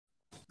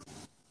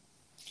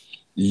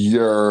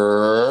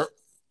Yer,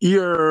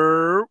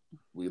 You're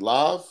we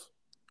live?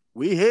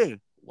 we here.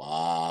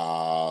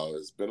 Wow,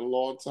 it's been a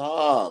long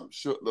time.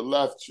 Shouldn't have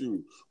left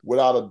you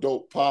without a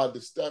dope pod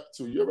to step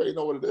to. You already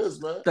know what it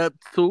is, man. Step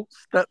two.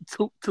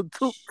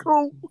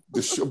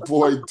 This your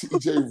boy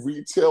DJ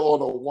Retail on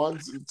the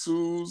ones and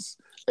twos,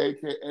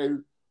 aka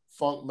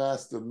Funk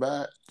Master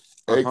Matt,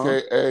 Uh-huh.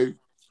 aka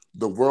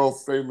the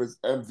world famous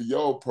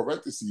MVO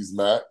parentheses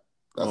Matt.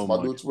 That's Oh my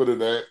my new Twitter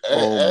name.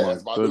 oh my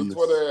That's my new goodness.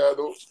 Twitter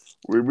handle.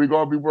 We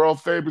gonna be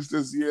world famous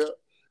this year.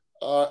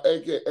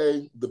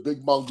 AKA the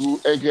Big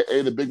Mungu,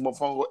 AKA the Big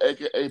Mofongo,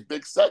 AKA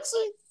Big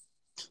Sexy.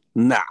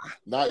 Nah.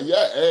 Not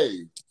yet.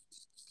 Hey,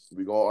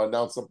 we gonna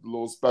announce something a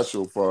little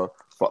special for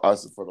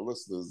us and for the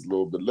listeners a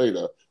little bit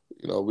later.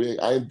 You know,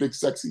 I ain't Big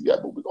Sexy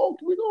yet, but we gonna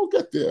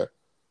get there.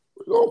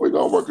 We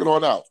gonna work it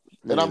on out.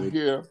 And Yeah, I'm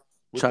here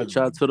with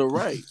cha to the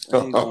right.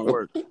 Ain't gonna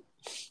work.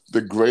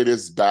 the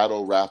greatest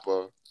battle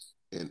rapper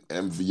in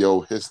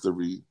MVO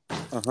history.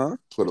 Uh-huh.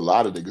 Put a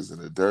lot of niggas in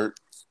the dirt.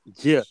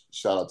 Yeah.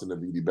 Shout out to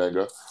Navidi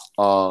Banger.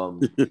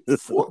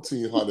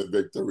 1,400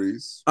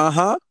 victories,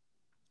 Uh-huh.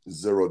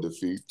 0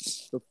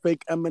 defeats. The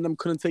fake Eminem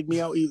couldn't take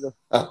me out either.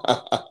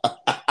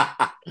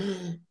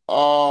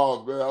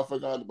 Oh man, I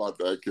forgot about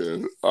that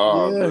kid.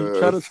 Oh Yeah, man,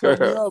 try to set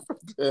me up.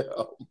 Damn.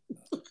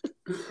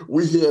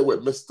 We here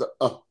with Mr.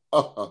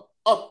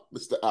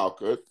 Mr.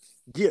 Alcott,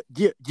 Yeah.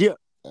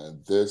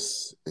 and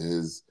this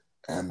is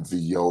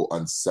MVO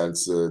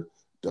Uncensored,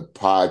 the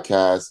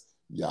podcast.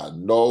 Y'all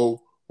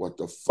know what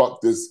the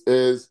fuck this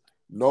is.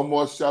 No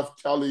more Chef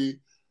Kelly.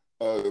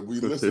 We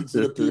listen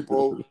to the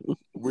people.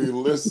 We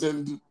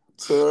listened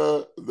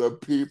to the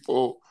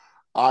people.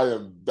 I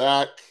am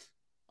back.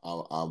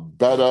 I'm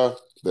better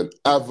than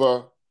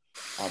ever.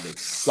 I'm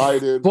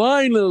excited.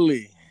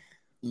 Finally.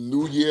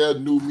 New year,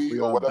 new me, We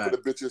or are whatever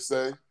back. the bitches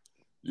say.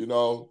 You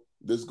know,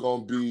 this is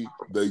going to be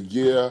the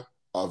year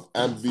of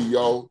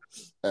MVO,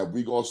 and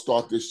we going to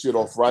start this shit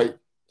off right.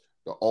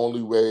 The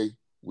only way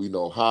we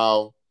know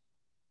how.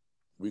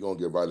 We going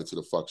to get right into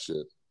the fuck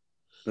shit.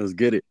 Let's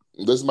get it.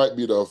 This might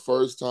be the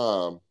first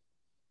time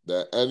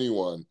that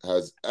anyone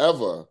has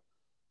ever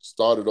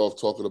started off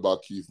talking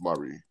about Keith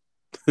Murray.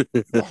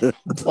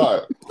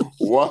 But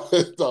what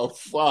the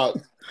fuck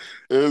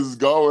is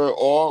going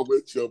on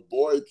with your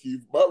boy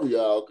Keith Murray,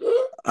 Alka?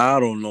 I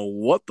don't know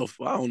what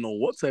I don't know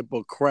what type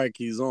of crack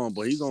he's on,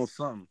 but he's on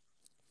something.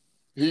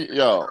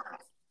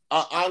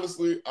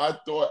 I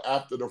thought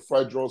after the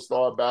Fredro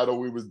Star battle,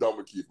 we was done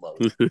with Keith Murray.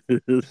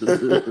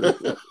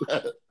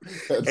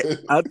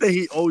 I think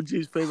he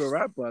OG's favorite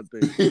rapper, I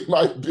think. He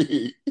might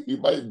be.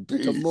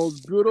 The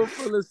most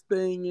beautifulest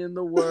thing in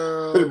the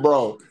world.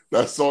 Bro,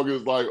 that song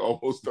is like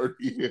almost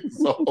 30 years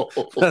old.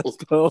 That's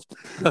the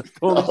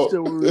only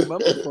shit we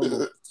remember from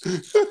him.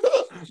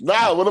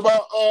 Nah, what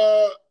about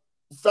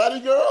Fatty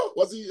Girl?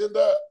 Was he in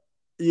that?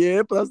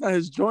 Yeah, but that's not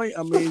his joint.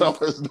 I mean, No,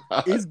 it's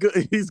not. he's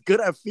good. He's good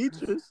at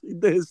features. He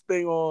did his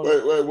thing on.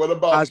 Wait, what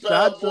about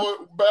Bad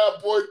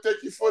Ashata? Boy,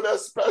 thank you for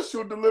that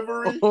special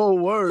delivery? Oh,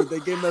 word. They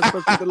gave him that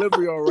special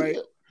delivery, all right.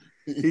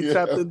 He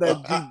tapped in that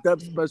G-Dep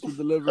special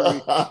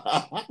delivery.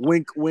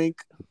 Wink,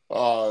 wink.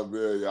 Oh,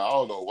 man. I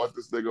don't know what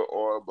this nigga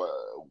on, but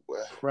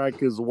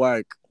Crack is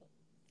whack.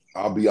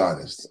 I'll be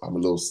honest. I'm a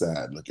little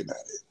sad looking at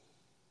it.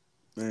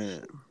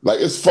 Man. Like,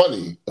 it's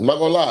funny. I'm not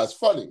going to lie. It's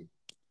funny.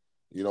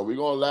 You know, we're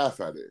going to laugh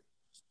at it.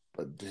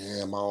 But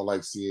damn, I don't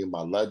like seeing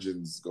my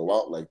legends go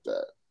out like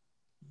that.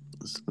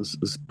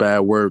 It's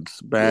bad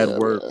works. Bad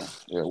work. Man.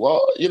 Yeah,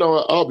 well, you know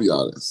what? I'll be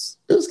honest.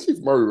 Is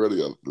Keith Murray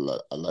really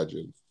a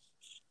legend?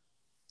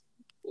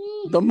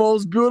 The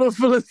most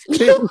beautiful thing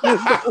in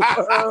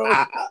the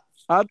world.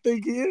 I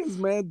think he is,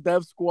 man.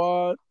 Def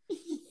Squad.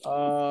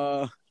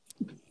 What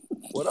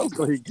else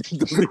do he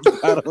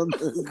got on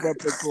his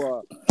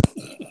repertoire?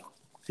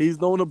 He's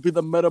known to be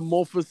the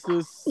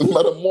metamorphosis.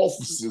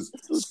 Scoliosis.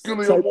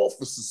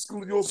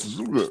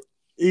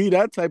 He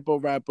that type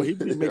of rapper. He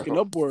be making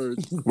up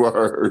words.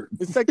 Word.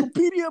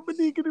 Encyclopedia. I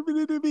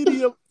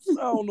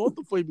don't know what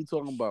the fuck he be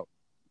talking about.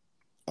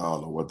 I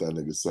don't know what that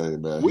nigga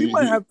saying, man. We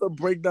might have to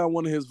break down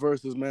one of his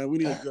verses, man. We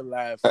need a good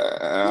laugh.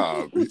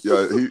 He's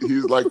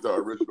like the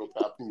original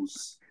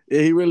Papoose.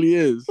 Yeah, he really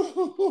is.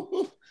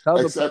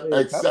 Except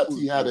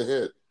he had a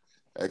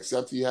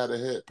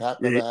hit.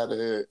 Pat never had a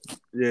hit.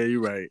 Yeah,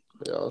 you're right.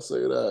 Yeah, I'll say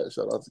that.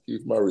 Shout out to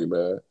Keith Murray,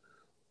 man.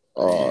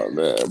 Oh,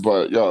 man.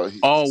 But,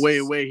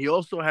 wait. He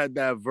also had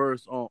that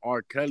verse on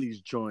R.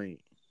 Kelly's joint.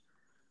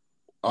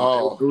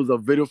 Oh. There was a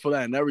video for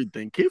that and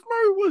everything. Keith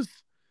Murray was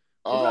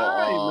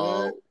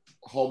right, man.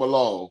 Home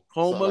Alone.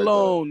 Home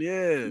Alone,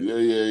 yeah.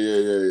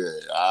 Yeah.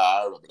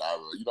 I remember that.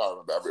 You know, I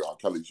remember every R.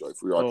 Kelly joint.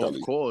 Free R. Kelly.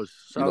 Of course.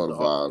 You know the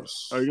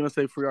vibes. Are you going to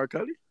say Free R.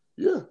 Kelly?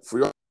 Yeah,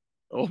 Free R.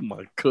 Oh,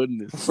 my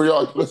goodness. Free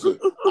R. Listen,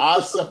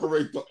 I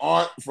separate the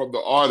art from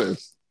the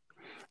artist.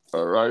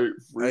 All right?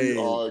 Free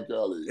R.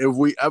 Kelly. If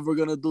we ever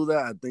going to do that,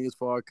 I think it's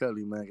for R.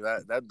 Kelly, man.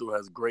 That dude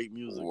has great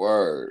music.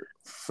 Word.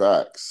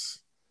 Facts.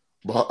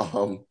 But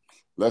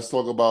let's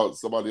talk about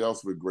somebody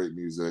else with great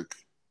music.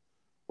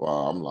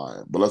 Wow, I'm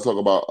lying. But let's talk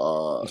about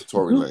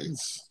Tory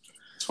Lanez.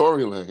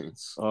 Tory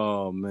Lanez.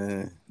 Oh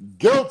man,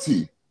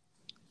 Guilty.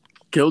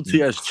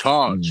 guilty as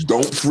charged.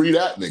 Don't free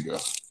that nigga.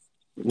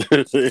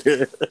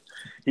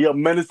 He a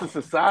menace to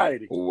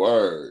society.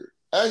 Word.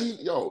 And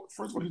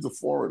first of all, he's a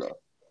foreigner.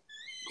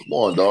 Come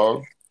on,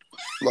 dog.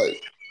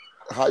 Like,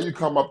 how you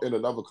come up in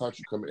another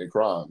country committing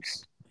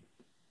crimes?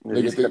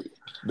 Nigga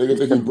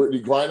think he's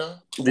Brittany Griner?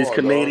 These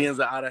Canadians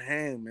are out of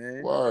hand,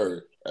 man.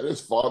 Word. And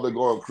his father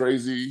going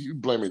crazy. You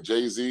blaming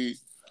Jay-Z.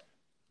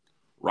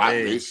 Rock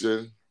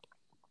Nation.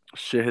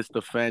 Shit hits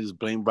the fan. Just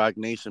blame Rock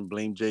Nation.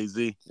 Blame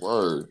Jay-Z.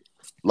 Word.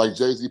 Like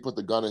Jay-Z put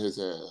the gun in his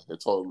hand and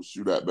told him to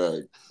shoot that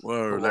bag.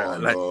 Word.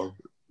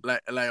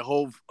 Like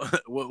Hov.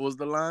 What was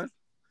the line?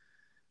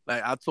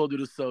 Like, I told you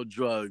to sell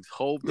drugs.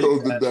 Hov did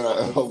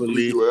that.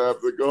 Hopefully you would have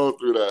to go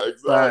through that.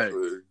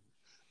 Exactly. Right.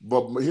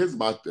 But here's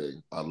my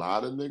thing. A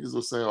lot of niggas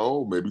were saying,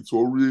 oh, maybe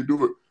Tory ain't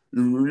do it.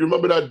 You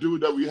remember that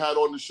dude that we had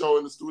on the show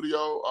in the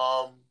studio?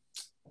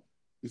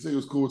 He said he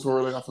was cool with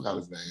Tory Lanez. I forgot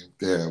his name.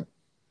 Damn.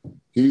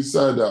 He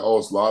said that,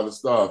 it's a lot of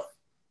stuff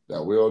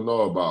that we don't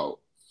know about.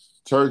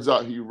 Turns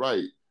out he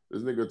right.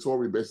 This nigga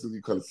Tory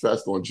basically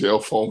confessed on jail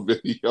phone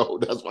video.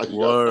 That's why he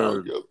got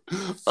found guilty.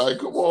 Like,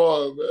 come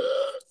on, man.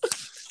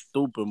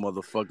 Stupid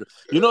motherfucker.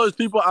 There's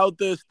people out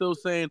there still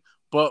saying,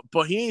 but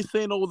he ain't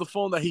saying over the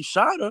phone that he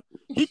shot her.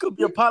 He could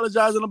be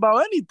apologizing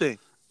about anything.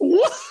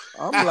 What?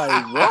 I'm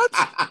like, what?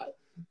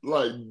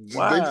 Like,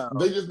 wow.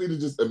 They just need to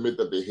just admit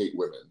that they hate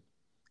women.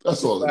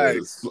 That's all it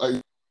is.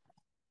 Like,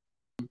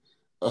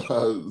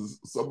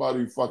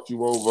 somebody fucked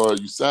you over.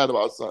 You sad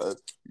about something.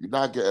 You're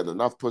not getting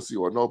enough pussy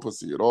or no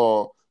pussy at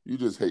all. You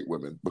just hate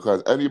women.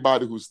 Because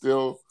anybody who's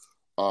still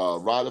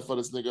riding for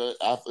this nigga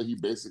after he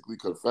basically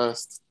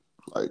confessed,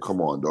 like,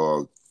 come on,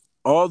 dog.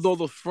 Although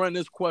the friend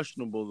is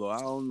questionable, though. I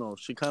don't know.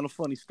 She kind of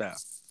funny style.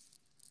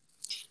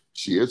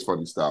 She is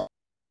funny style.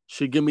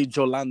 She give me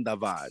Jolanda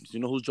vibes.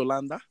 You know who's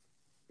Jolanda?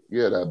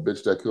 Yeah, that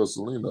bitch that killed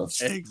Selena.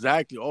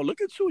 Exactly. Oh,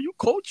 look at you. You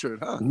cultured,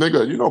 huh?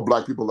 Nigga, you know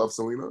black people love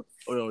Selena.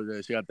 Oh,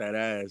 yeah. She got that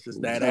ass. It's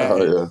that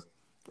ass.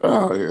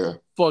 Oh, yeah.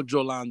 Fuck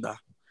Jolanda.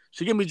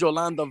 She give me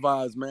Jolanda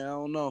vibes, man. I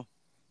don't know.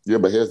 Yeah,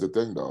 but here's the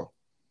thing, though.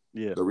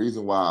 Yeah. The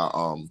reason why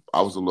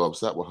I was a little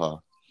upset with her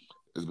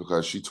is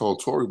because she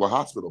told Tory what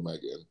hospital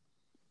Megan.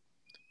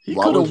 He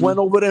could have went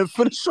over there and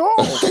finished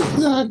off.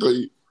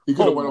 Exactly. He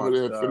could have went over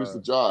there and finished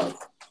the job.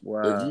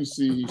 Wow. If you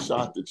see he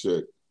shot the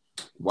chick,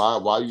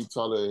 why you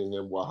telling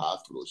him what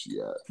hospital she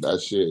at? That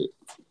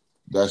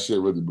shit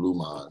really blew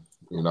mine,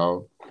 you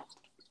know?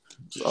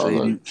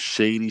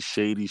 Shady.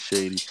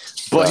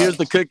 But here's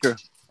the kicker.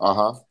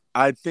 Uh-huh.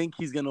 I think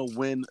he's going to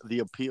win the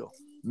appeal.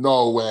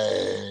 No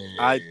way.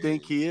 I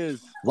think he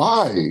is.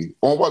 Why?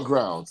 On what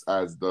grounds,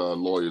 as the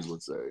lawyers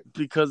would say?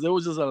 Because it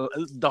was just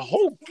the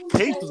whole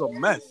case was a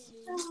mess.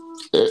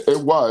 It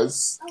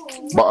was,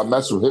 but a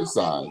mess from his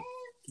side.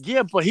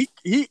 Yeah, but he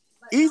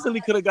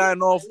easily could have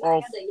gotten off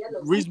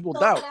reasonable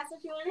doubt.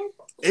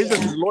 It's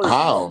just his lawyer.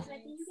 How?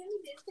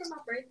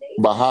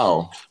 But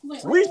how?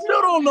 We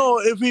still don't know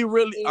if he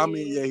really. I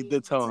mean, yeah, he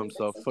did tell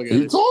himself.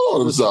 He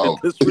told himself.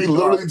 He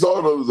literally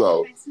told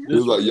himself. He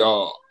was like,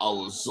 "Yo, I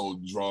was so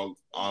drunk.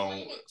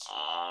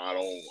 I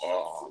don't.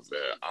 Oh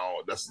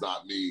man, that's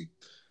not me.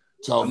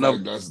 Tell me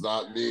that's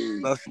not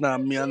me. That's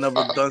not me. I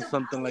never done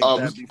something like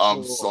that before.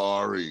 I'm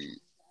sorry.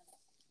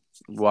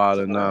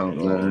 Wilding out,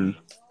 man.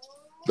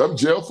 Them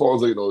jail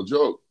phones ain't no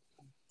joke.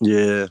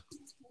 Yeah.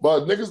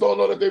 But niggas don't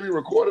know that they be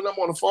recording them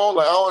on the phone.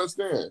 Like, I don't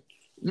understand.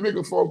 You make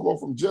a phone call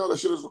from jail, that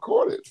shit is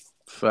recorded.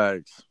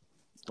 Facts.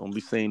 Don't be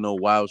saying no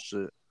wild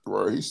shit.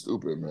 Bro, he's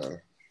stupid, man.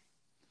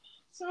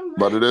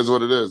 But it is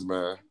what it is,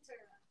 man.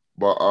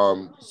 But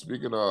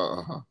speaking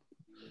of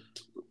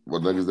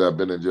what niggas that have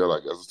been in jail, I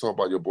guess, let's talk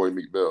about your boy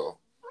Meek Mill.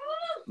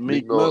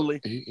 Meek Mill.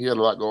 He had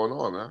a lot going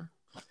on, man.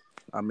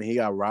 I mean, he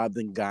got robbed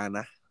in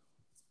Ghana.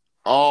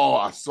 Oh,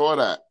 I saw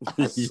that.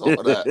 I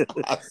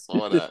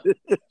saw that.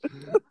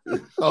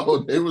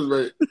 Oh, they was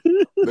ready.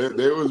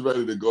 They was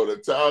ready to go to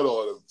town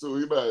on him too.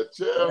 He better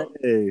chill.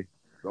 Hey.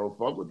 Don't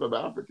fuck with them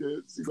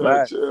Africans. He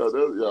better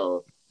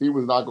chill. He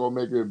was not gonna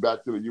make it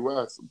back to the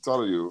U.S. I'm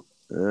telling you.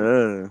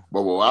 Yeah.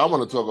 But what I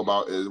want to talk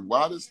about is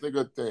why this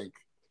nigga think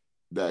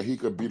that he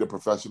could beat a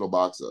professional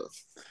boxer.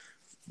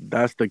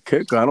 That's the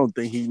kicker. I don't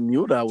think he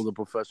knew that was a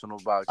professional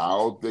boxer. I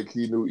don't think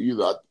he knew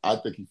either. I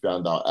think he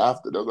found out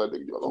after. They was like,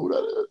 nigga, you don't know who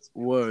that is.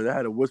 Word. They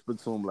had to whisper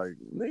to him like,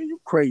 nigga, you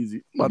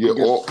crazy.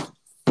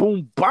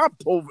 Boom bop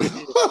over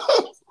here.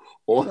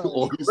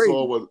 all he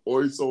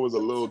saw was a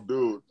little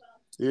dude.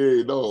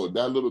 Yeah, no,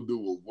 that little dude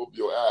will whoop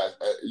your ass.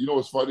 You know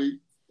what's funny?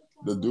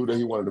 The dude that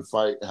he wanted to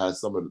fight has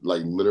some of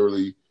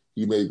literally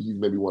he's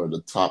maybe one of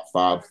the top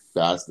 5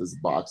 fastest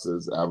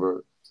boxers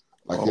ever.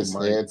 Like his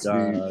hand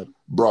speed,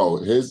 bro.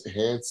 His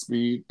hand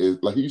speed is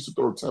like he used to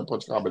throw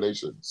 10-punch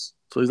combinations.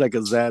 So he's like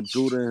a Zab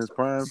Judah in his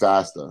prime.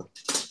 Faster.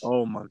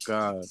 Oh my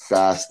god.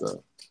 Faster.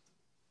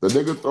 The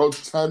nigga throws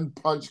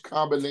 10-punch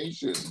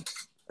combinations.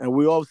 And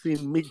we all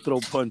seen Meek throw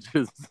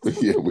punches.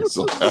 Yeah, we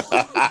saw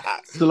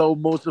that. Slow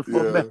motion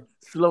for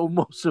Slow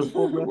motion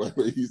for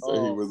He said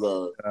he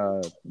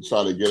was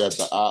trying to get at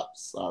the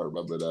ops. I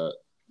remember that.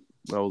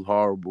 That was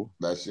horrible.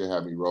 That shit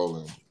had me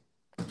rolling.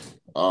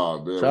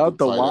 Oh man, Shout with out to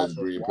the tight Wallow. ass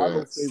green Wallow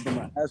pants. saved him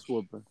an ass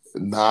whooping.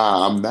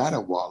 Nah, I'm mad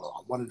at Wallow.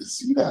 I wanted to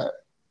see that.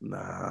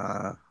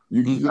 Nah.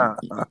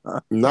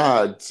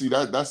 Nah. See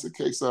that's the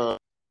case.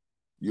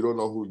 You don't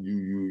know who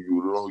you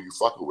don't know who you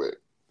fucking with.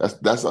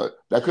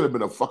 That could have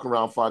been a fuck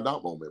around find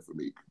out moment for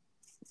me.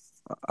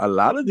 A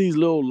lot of these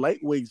little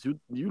lightweights, you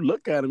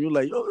look at them, you're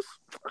like, yo,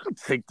 I can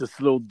take this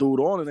little dude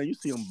on, and then you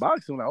see him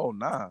boxing, like, oh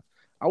nah,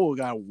 I would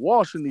have got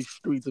washed in these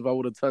streets if I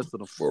would have tested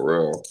him. For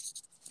real.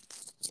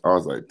 I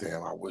was like,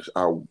 damn, I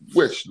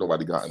wish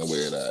nobody got in the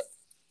way of that.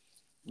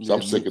 So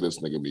I'm sick of this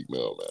nigga Meek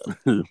Mill,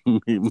 man.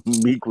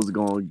 Meek was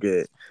gonna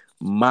get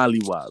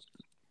mollywopped.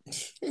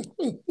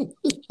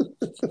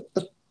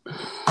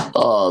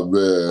 Oh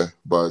man,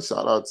 but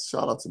shout out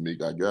to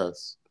Meek, I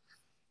guess.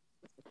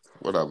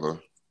 Whatever.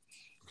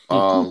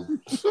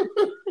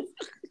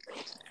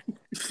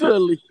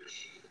 Philly.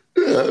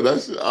 Yeah,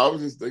 that's. I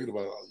was just thinking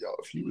about it. Yo,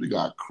 if he really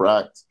got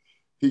cracked,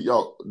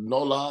 no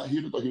lie, he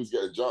didn't thought he was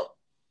getting jumped.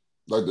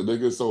 Like the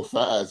nigga is so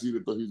fast, he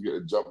didn't thought he was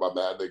getting jumped by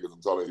mad niggas.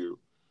 I'm telling you,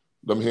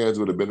 them hands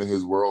would have been in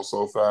his world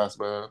so fast,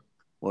 man.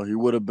 Well, he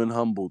would have been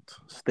humbled.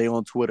 Stay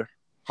on Twitter.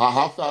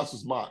 How fast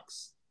was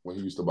Mox when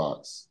he used to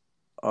box?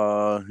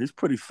 He's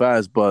pretty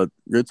fast, but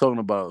you're talking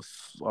about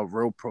a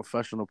real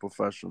professional.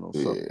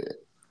 So.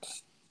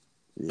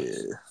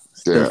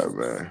 Yeah,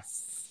 man.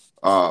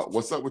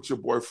 What's up with your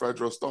boy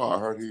Fredro Starr? I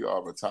heard he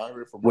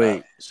retiring from.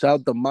 Wait, shout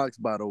out to Mox,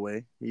 by the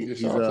way.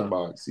 Shout out to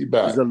Mox. He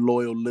back. He's a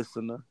loyal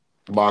listener.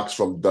 Mox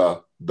from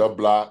the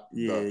block.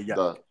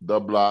 Yeah, the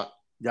block.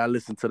 Y'all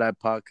listen to that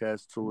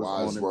podcast too.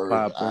 Wadsworth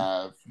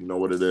Ave. You know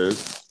what it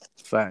is.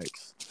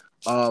 Facts.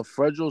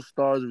 Fredro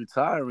Starr's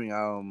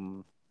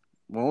retiring.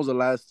 When was the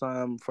last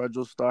time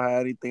Fredro Starr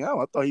had anything out?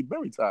 I thought he'd been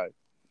retired.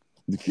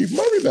 The Keith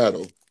Murray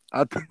battle.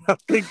 I think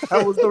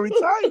that was the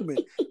retirement.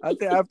 I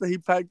think after he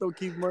packed up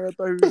Keith Murray, I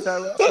thought he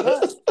retired after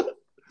that.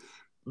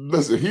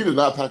 Listen, he did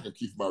not pack up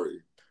Keith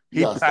Murray.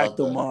 He packed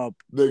him up.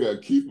 Nigga,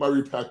 Keith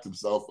Murray packed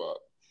himself up.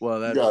 Well,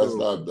 that's true. You gotta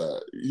stop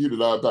that. He did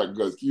not pack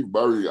because Keith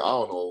Murray, I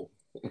don't know.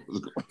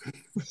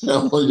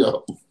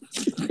 Yo.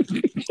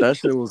 That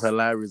shit was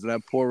hilarious.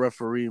 That poor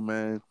referee,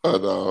 man. I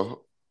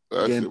know.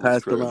 Getting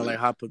passed around like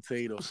hot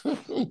potatoes.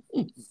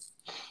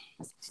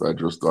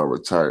 Fredro Starr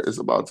retired. It's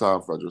about time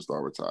Fredro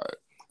Starr retired.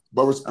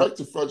 But respect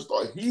to Fredro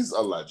Starr, he's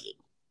a legend.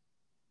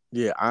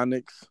 Yeah,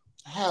 Onyx.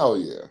 Hell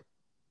yeah.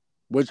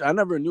 Which I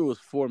never knew it was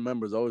 4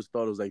 members. I always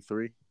thought it was like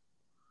 3.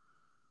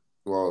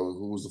 Well,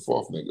 who was the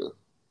 4th nigga?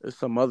 There's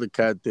some other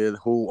cat there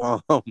who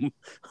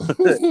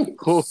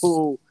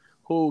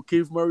who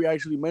Keith Murray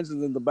actually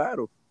mentions in the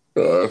battle.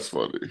 That's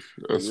funny.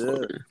 That's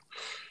funny.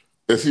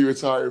 Is he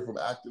retired from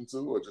acting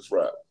too, or just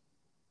rap?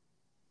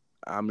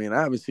 I mean,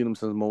 I haven't seen him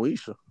since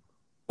Moesha.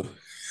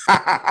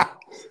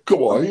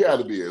 Come on, he had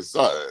to be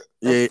inside.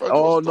 Yeah.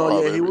 Oh no,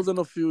 yeah. Baby. He was in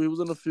a few. He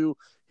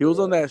was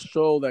on that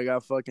show that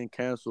got fucking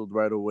canceled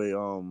right away.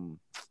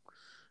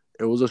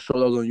 It was a show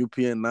that was on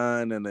UPN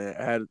 9, and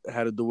it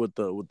had to do with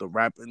the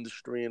rap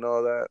industry and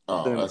all that.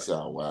 Oh, that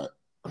sound whack.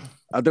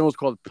 I think it was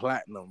called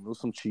Platinum. It was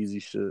some cheesy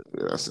shit.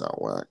 Yeah, that sound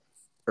whack.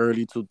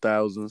 Early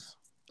 2000s.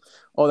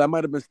 Oh, that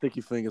might have been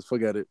Sticky Fingers.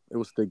 Forget it. It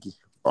was Sticky.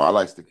 Oh, I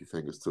like Sticky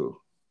Fingers too.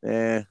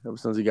 Yeah, ever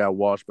since he got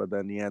washed by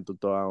that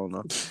Neanderthal, I don't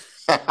know.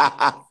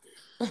 I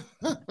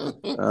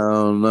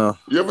don't know.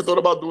 You ever thought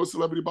about doing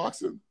celebrity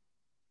boxing?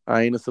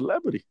 I ain't a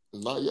celebrity.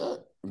 Not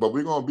yet. But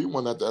we're going to be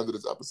one at the end of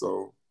this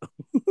episode.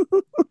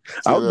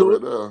 I'll do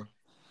it.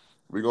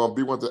 We're going to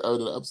be one at the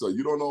end of the episode.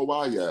 You don't know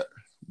why yet,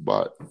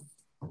 but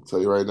I'll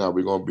tell you right now,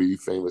 we're going to be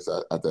famous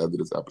at the end of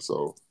this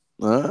episode.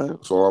 All right.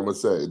 That's all I'm going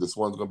to say. This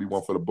one's going to be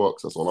one for the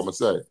books. That's all I'm going to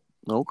say.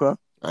 Okay.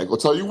 I ain't going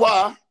to tell you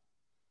why.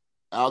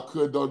 Al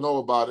Could don't know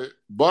about it,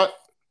 but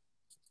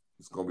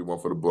it's going to be one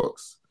for the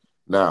books.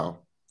 Now,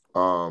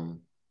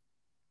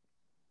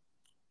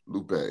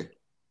 Lupe.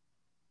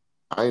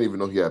 I didn't even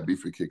know he had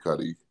beef with Kid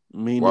Cudi.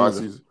 Me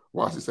neither.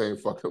 Why is he saying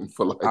fuck him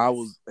for life? I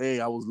was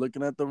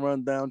looking at the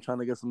rundown, trying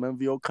to get some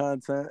MVO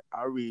content.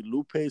 I read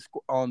Lupe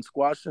on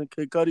squashing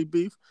Kid Cudi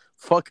beef,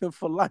 fuck him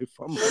for life.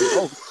 I'm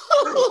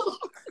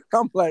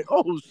like,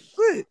 oh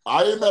shit.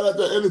 I ain't mad at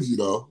the energy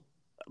though.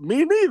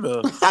 Me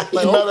neither. I ain't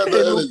mad at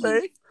the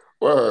energy.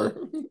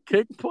 Word.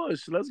 Kick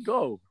push. Let's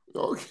go.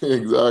 Okay,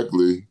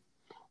 exactly.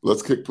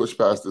 Let's kick push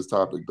past this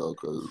topic though,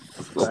 because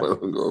I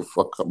don't give a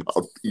fuck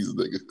about these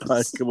niggas. I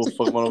don't give a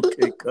fuck about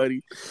Kid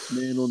Cudi,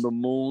 Man on the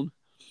Moon.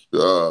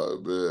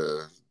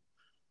 Man.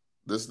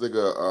 This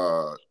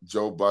nigga,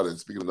 Joe Budden,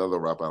 speaking of another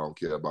rap I don't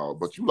care about,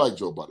 but you like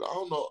Joe Budden. I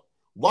don't know.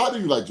 Why do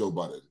you like Joe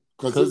Budden?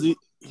 Because he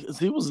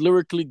was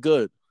lyrically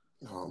good.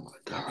 Oh my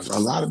gosh. A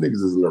lot of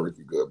niggas is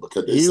lyrically good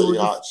because they say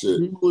hot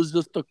shit. He was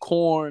just the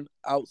corn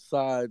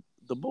outside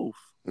the booth.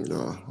 Yeah,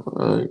 all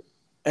right.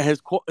 And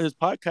his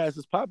podcast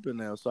is popping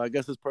now, so I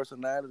guess his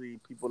personality,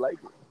 people like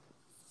it.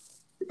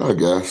 I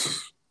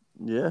guess.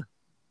 Yeah.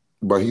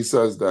 But he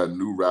says that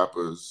new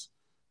rappers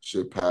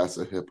should pass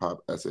a hip-hop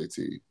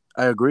SAT.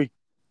 I agree.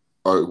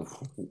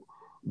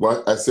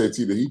 What SAT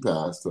did he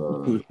pass?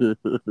 Like, I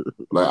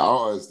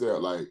don't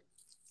understand. Like,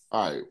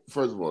 all right,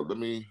 first of all, let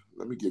me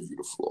let me give you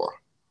the floor.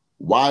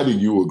 Why do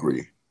you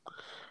agree?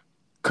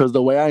 Because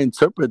the way I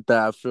interpret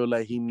that, I feel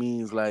like he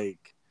means like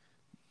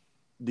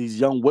these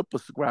young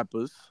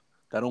rappers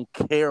that don't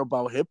care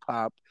about hip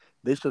hop,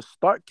 they should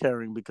start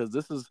caring because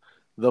this is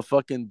the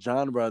fucking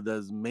genre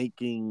that's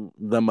making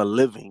them a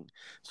living.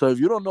 So if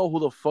you don't know who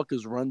the fuck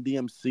is Run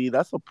DMC,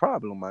 that's a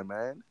problem, my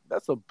man.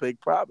 That's a big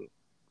problem.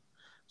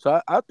 So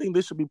I think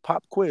this should be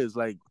pop quiz,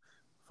 like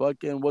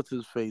fucking what's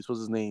his face? What's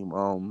his name?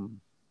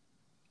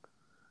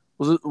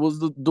 Was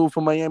the dude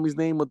from Miami's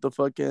name with the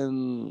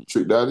fucking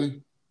Trick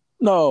Daddy?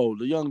 no,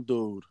 the young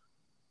dude.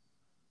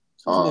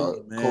 What's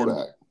his name, man?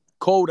 Kodak.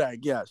 Kodak,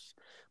 yes.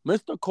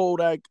 Mr.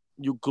 Kodak,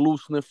 you glue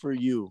sniffer,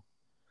 you.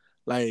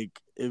 Like,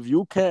 if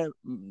you can't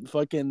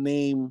fucking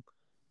name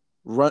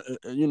Run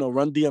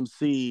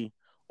DMC,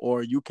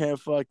 or you can't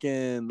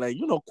fucking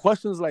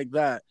questions like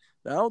that.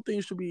 I don't think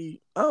you should be.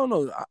 I don't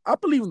know. I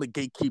believe in the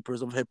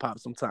gatekeepers of hip hop.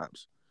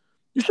 Sometimes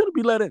you shouldn't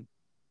be let in.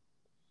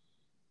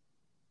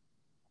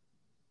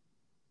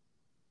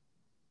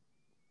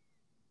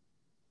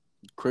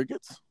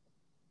 Crickets.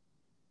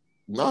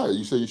 Nah,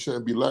 you say you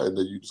shouldn't be letting,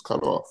 then you just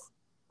cut off.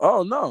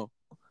 Oh no,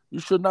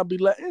 you should not be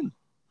let in.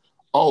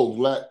 Oh,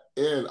 let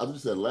in. I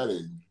just said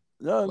letting.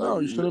 No,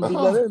 you shouldn't be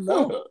let in.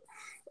 No.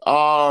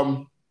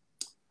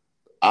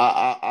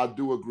 I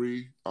do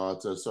agree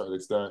to a certain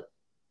extent.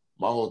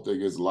 My whole thing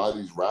is a lot of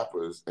these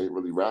rappers ain't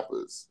really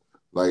rappers.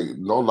 Like,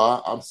 no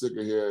lie, I'm sick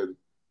of hearing,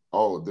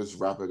 oh, this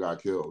rapper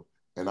got killed,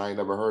 and I ain't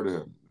never heard of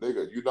him.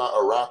 Nigga, you not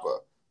a rapper.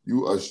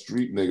 You a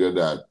street nigga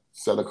that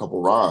said a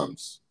couple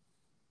rhymes.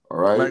 All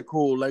right? Like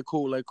cool. I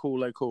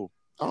don't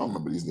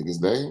remember these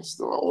niggas' names.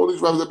 All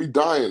these rappers that be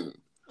dying.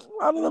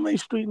 I don't know many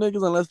street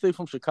niggas unless they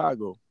from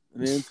Chicago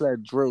and they into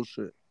that drill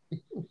shit.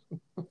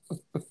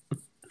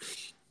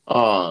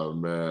 Oh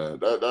man,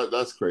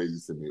 that's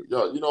crazy to me.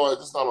 Yo, you know what?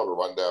 It's not on the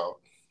rundown,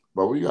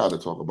 but we got to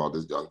talk about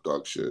this Young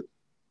Thug shit.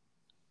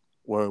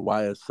 Or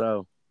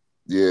YSL.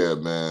 Yeah,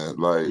 man.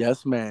 Like,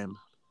 yes, ma'am.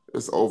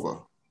 It's over.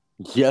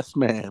 Yes,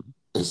 ma'am.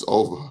 It's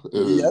over.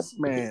 Yes,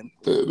 ma'am.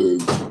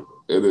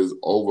 It is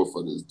over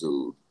for this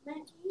dude.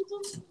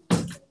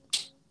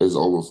 It's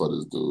over for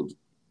this dude.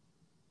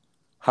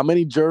 How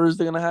many jurors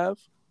they gonna have?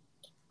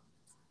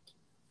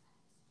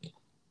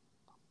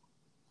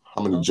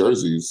 How many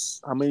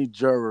jerseys? How many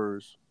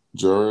jurors?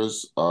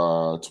 Jurors,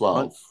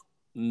 12.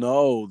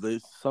 No,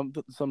 there's some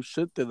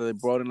shit that they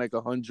brought in like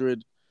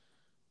 100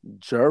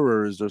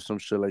 jurors or some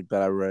shit like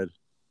that. I read.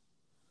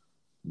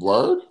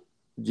 Word?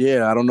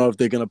 Yeah, I don't know if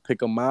they're gonna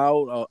pick him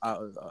out. I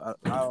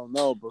don't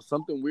know, but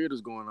something weird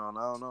is going on.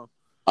 I don't know.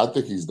 I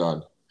think he's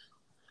done.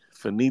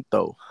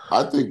 Finito.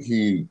 I think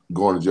he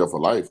going to jail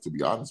for life. To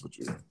be honest with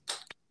you.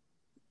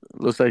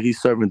 Looks like he's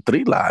serving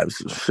 3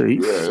 lives.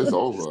 Shit. Yeah, it's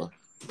over.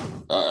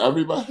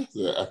 Everybody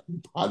that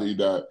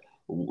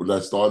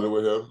started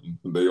with him,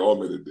 they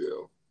all made a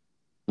deal.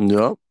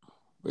 Yep.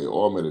 They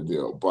all made a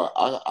deal. But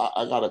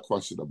I got a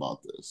question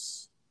about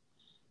this.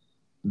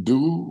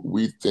 Do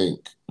we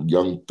think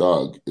Young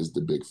Thug is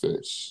the big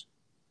fish?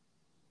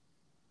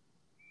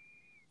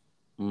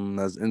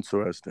 That's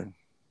interesting.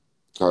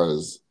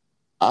 Because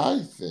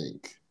I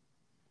think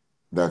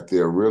that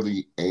they're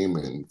really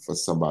aiming for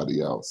somebody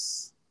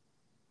else.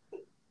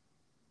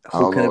 I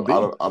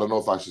don't know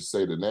if I should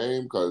say the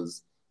name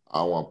because I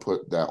don't want to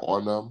put that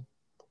on them.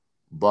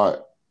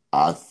 But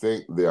I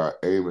think they are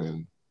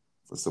aiming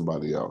for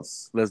somebody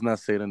else. Let's not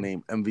say the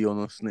name. MVO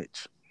no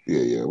snitch.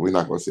 Yeah. We're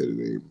not going to say the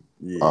name.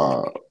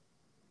 Yeah.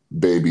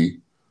 Baby.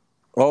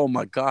 Oh,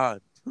 my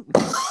God.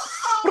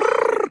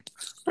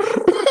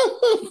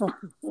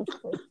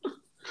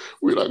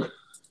 We're not.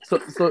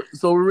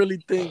 So we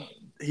really think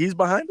he's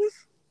behind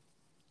this?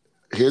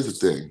 Here's the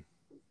thing.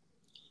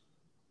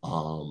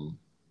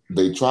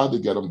 They tried to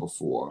get him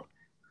before.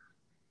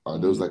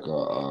 There was like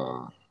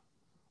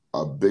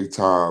a big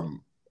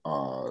time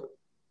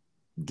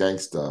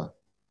gangster.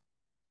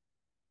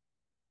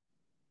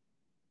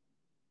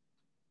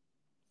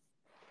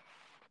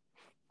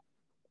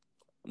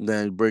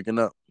 Then he's breaking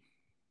up.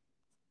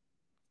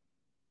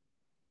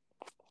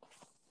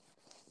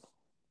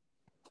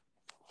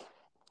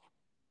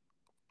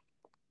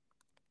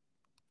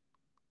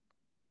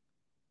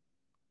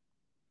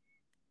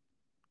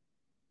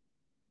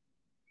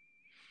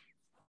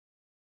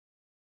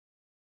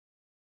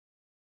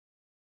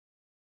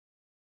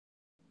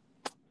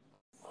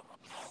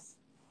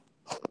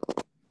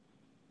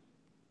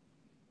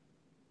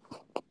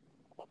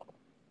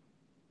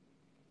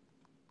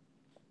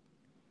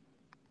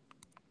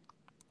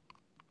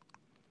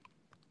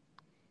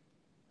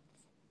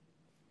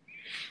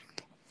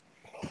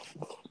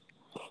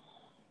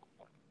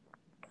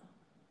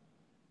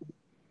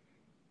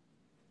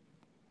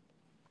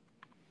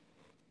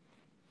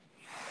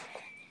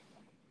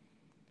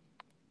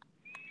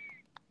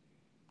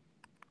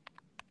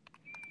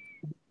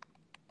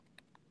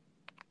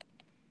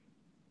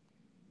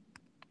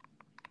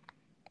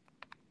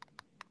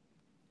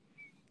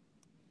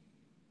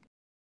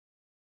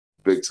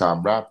 Big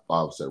time drug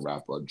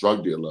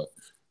dealer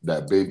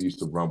that Baby used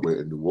to run with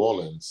in New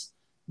Orleans.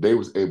 They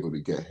was able to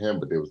get him,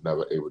 but they was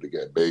never able to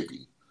get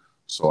Baby.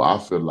 So I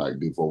feel like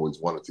they've always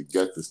wanted to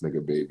get this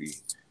nigga Baby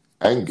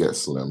and get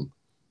Slim.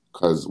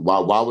 Because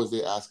why was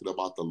they asking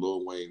about the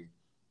Lil Wayne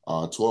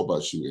tour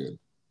bus shooting?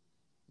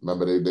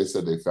 Remember they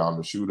said they found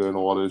the shooter and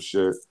all this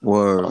shit.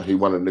 Word. He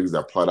one of the niggas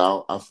that plot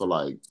out. I feel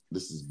like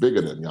this is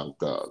bigger than Young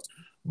Thug.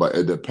 But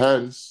it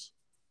depends.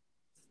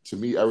 To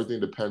me, everything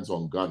depends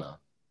on Gunna.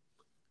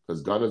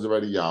 Because Gunna's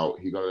already out.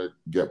 He gonna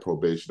get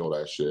probation, all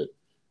that shit.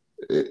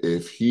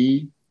 If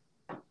he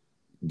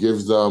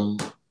gives them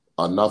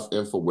enough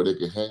info where they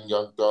can hang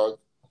Young Thug,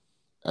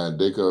 and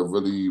they could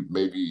really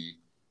maybe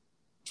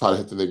try to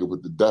hit the nigga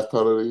with the death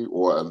penalty,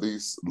 or at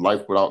least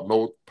life without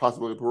no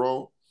possibility of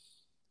parole,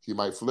 he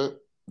might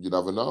flip. You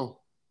never know.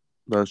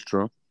 That's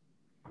true.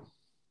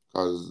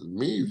 Because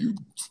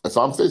if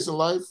I'm facing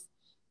life,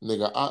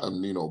 nigga, I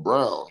am Nino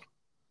Brown.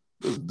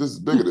 This is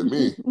bigger than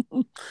me.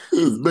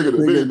 This is bigger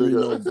than me, nigga.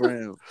 Nino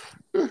Brown.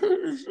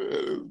 It's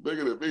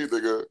bigger than me,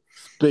 nigga.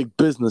 Big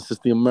business is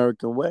the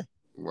American way.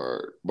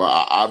 Word.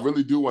 But I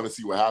really do want to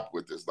see what happened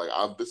with this.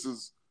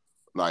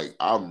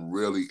 I'm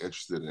really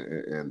interested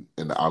in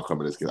the outcome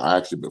of this case. I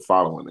actually been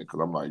following it because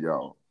I'm like,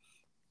 yo,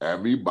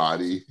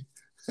 everybody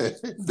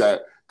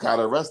that got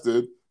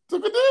arrested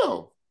took a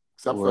deal,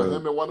 except for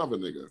him and one other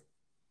nigga.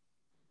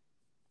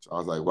 So I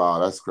was like, wow,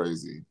 that's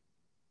crazy.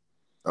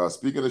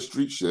 Speaking of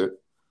street shit,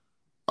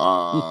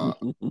 J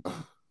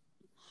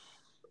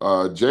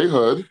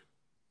Hood.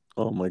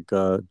 Oh my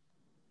God.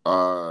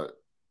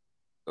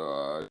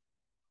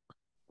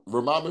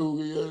 Remind me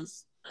who he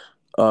is.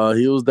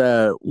 He was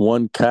that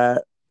one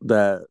cat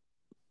that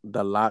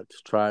the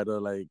Locks try to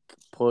like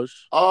push.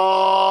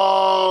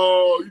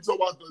 Oh, you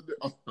talking about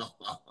the?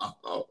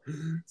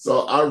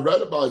 So I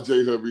read about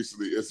J Hood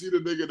recently. Is he the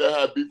nigga that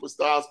had beef with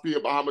Styles P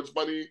about how much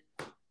money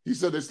he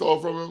said they stole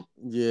from him?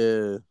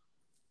 Yeah.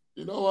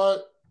 You know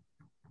what?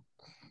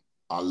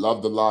 I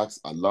love the Locks.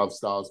 I love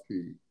Styles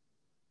P.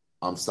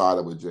 I'm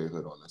sided with J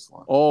Hood on this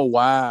one. Oh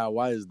wow!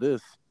 Why is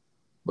this?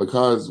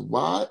 Because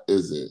why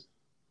is it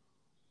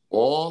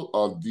all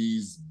of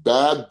these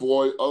bad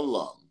boy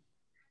alum,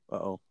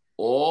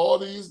 all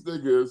these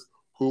niggas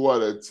who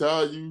want to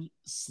tell you,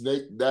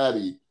 Snake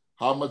Daddy,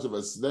 how much of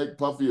a snake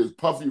Puffy is?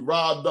 Puffy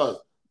robbed us.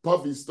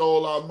 Puffy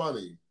stole our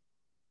money.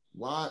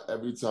 Why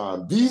every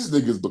time these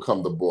niggas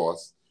become the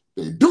boss,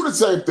 they do the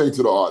same thing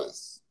to the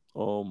artists?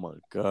 Oh my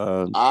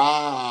God.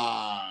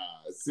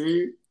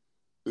 See,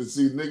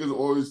 niggas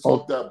always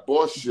talk that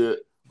boss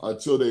shit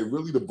until they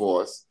really the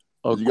boss.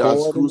 You gotta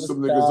screw some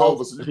niggas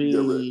over so you can get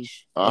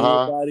rich.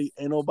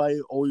 Ain't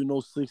nobody owe you no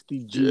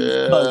 60 G's.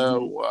 Yeah,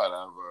 cousin.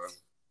 whatever.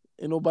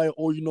 Ain't nobody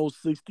owe you no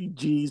 60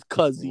 G's,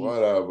 cousin.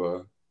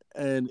 Whatever.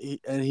 And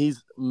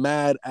he's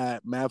mad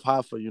at Mav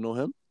Hoffa. You know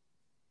him?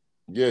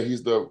 Yeah,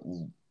 he's the.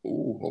 Ooh,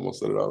 almost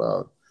said it out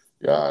loud.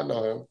 Yeah, I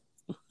know him.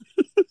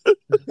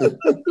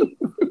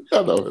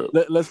 I know him.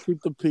 Let's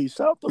keep the peace.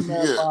 Shout out to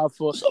Mav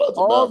Hoffa.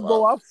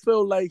 Although I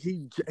feel like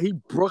he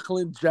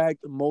Brooklyn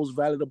jacked the most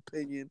valid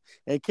opinion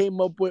and came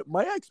up with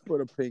my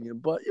expert opinion.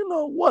 But you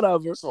know,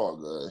 whatever. It's all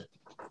good.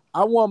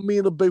 I want me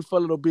and the big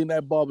fella to be in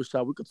that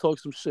barbershop. We could talk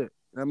some shit.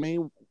 I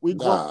mean, we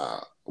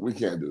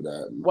can't do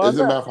that. Why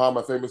Isn't Mav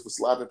Hoffa famous for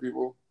slapping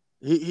people?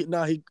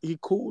 He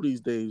cool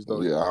these days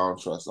though. Yeah, I don't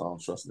trust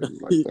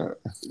niggas like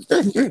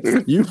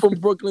that. You from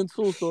Brooklyn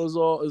too, so it's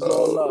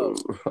all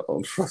love. I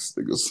don't trust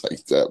niggas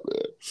like that,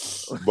 man.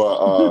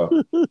 But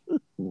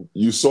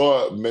you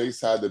saw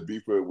Mace had the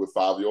beef with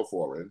Fabio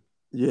Foreign.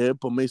 Yeah,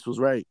 but Mace was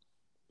right.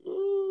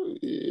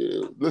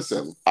 Yeah.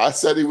 Listen, I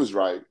said he was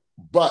right,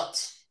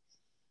 but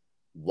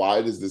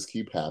why does this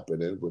keep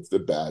happening with the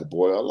bad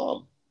boy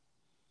alum?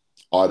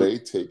 Are they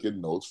taking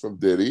notes from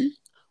Diddy?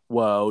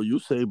 Well, you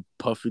say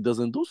Puffy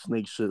doesn't do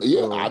snake shit.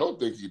 Yeah, I don't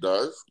think he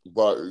does,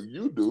 but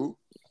you do.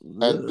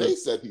 Yeah. And they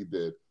said he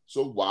did.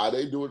 So why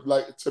they do it?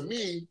 Like, to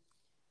me,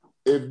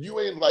 if you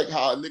ain't like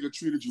how a nigga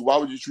treated you, why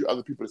would you treat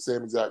other people the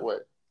same exact way?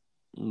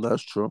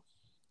 That's true.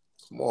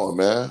 Come on,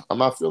 man. I'm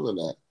not feeling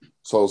that.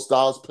 So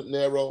Styles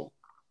Pinero,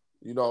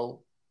 you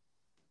know,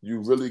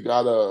 you really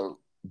gotta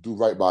do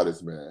right by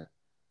this man.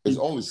 It's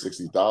only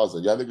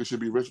 60,000. Y'all niggas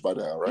should be rich by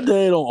now, right?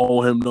 They don't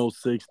owe him no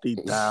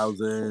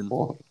 60,000.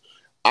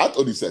 I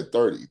thought he said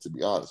 30, to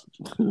be honest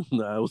with you.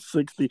 Nah, it was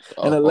 60.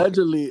 And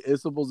allegedly,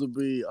 it's supposed to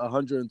be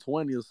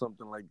 120 or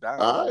something like that.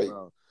 All right.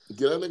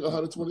 Get that nigga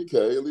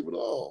 120K and leave it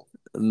all.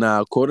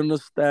 Nah, according to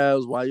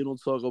Styles, why you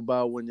don't talk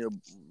about when your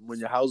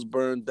house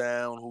burned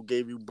down, who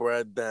gave you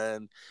bread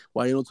then?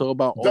 Why you don't talk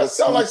about all that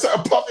sounds like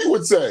something Puffy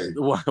would say.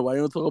 Why you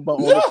don't talk about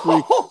all the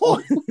free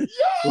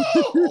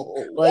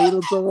Why you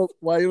don't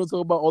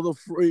talk about all the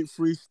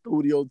free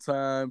studio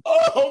time?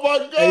 Oh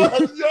my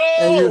God,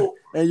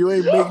 and you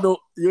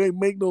ain't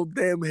make no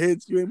damn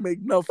hits. You ain't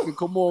make nothing.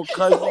 Come on,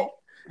 cuzzy.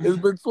 It's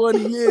been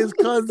 20 years,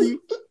 cuzzy.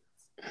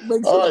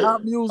 Make some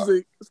hot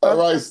music. All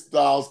right,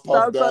 Styles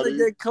Puff Daddy. Stop trying to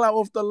get clout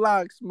off the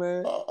Locks,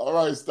 man. All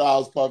right,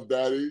 Styles Puff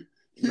Daddy.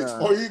 He's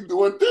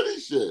doing Diddy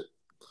shit.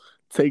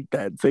 Take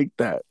that.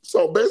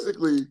 So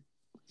basically,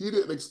 he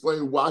didn't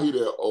explain why he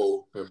didn't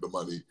owe him the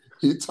money.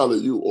 He telling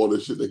you all the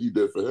shit that he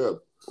did for him.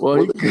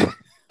 Well,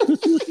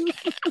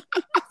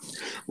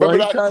 Well,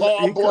 Remember that car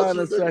I he bought kind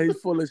you, of said nigga?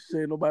 he's full of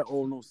shit. Nobody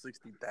owe no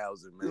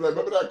 60,000, He's man. like,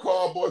 remember that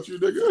car I bought you,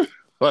 nigga?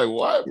 Like,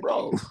 what,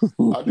 bro?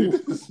 I need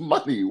this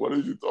money. What are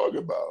you talking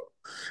about?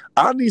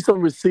 I need some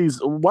receipts.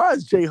 Why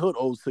is J Hood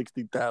owe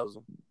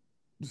 60,000?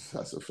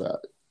 That's a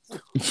fact.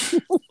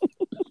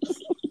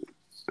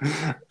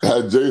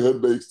 Had J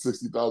Hood made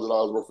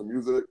 $60,000 worth of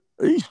music?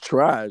 He's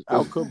trash.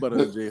 Al Cook better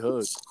than J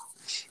Hood.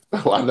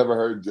 Oh, I never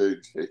heard J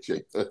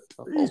Hood.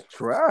 He's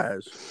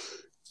trash.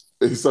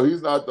 So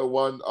he's not the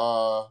one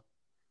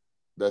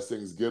that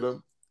sings "Get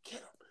Him, Get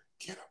Him,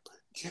 Get Him,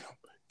 Get Him,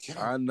 Get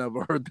Him." I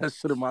never heard that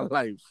shit in my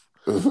life.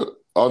 Oh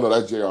no,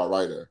 that's J.R.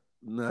 Ryder.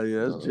 No,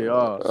 yeah, that's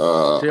JR.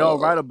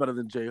 JR Ryder better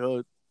than J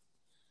Hood.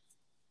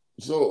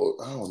 So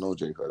I don't know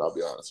J Hood. I'll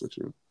be honest with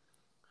you.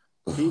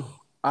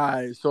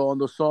 Alright, so on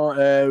the song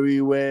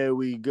 "Everywhere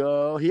We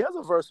Go," he has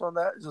a verse on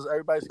that. It's just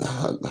everybody's.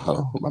 I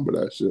don't remember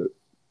that shit.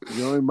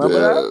 You don't remember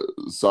that?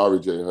 Sorry,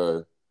 J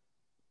Hood.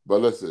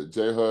 But listen,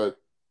 J Hood,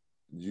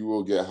 you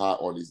will get hot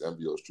on these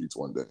MVO streets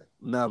one day.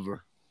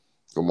 Never.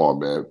 Come on,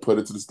 man. Put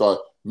it to the start.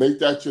 Make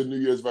that your New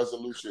Year's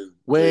resolution.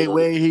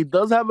 Wait. He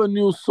does have a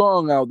new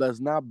song out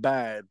that's not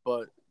bad,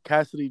 but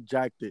Cassidy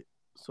jacked it.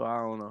 So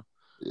I don't know.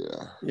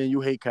 Yeah. Yeah,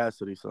 you hate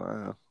Cassidy,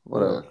 so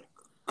whatever.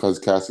 Because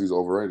Cassidy's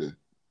overrated.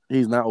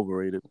 He's not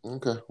overrated.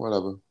 Okay,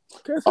 whatever.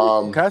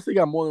 Cassidy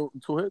got more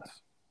than 2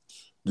 hits.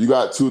 You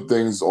got 2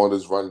 things on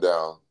this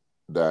rundown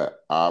that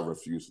I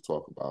refuse to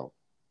talk about.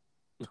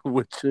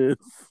 Which is?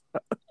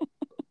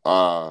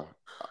 A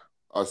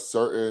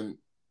certain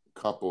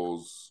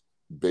couple's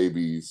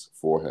baby's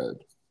forehead.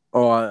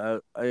 Oh,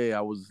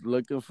 I was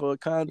looking for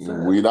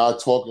content. We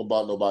not talking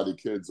about nobody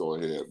kids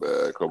on here,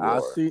 man. Come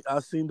on. I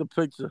seen the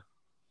picture.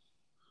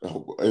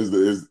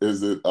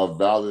 Is it a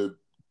valid?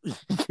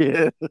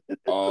 Yeah.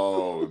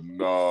 Oh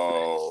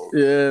no.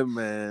 Yeah,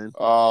 man.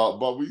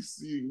 But we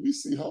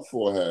see her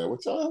forehead.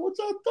 What y'all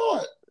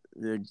thought?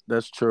 Yeah,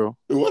 that's true.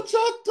 What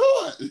y'all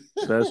thought?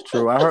 That's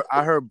true.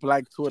 I heard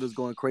Black Twitter's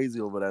going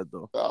crazy over that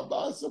though. I'm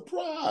not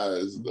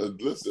surprised.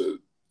 Listen,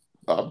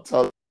 I'm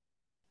telling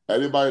you,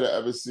 anybody that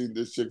ever seen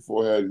this chick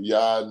forehead,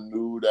 y'all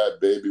knew that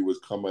baby was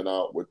coming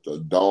out with the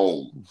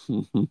dome.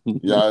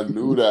 Y'all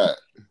knew that.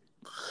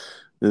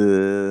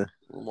 Yeah.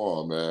 Come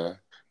on, man.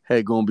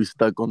 Head gonna be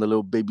stuck on the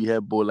little baby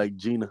head boy like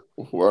Gina.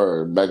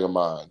 Word,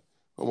 Megamind.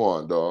 Come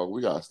on, dog.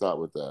 We gotta stop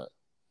with that.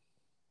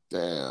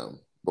 Damn.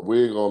 But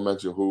we ain't gonna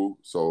mention who,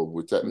 so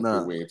we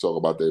ain't talking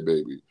about their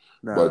baby.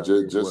 But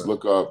just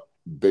look up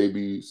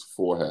baby's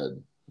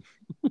forehead.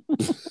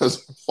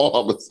 That's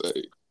all I'm gonna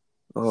say.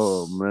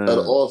 Oh man. And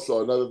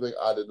also another thing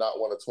I did not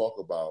want to talk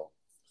about.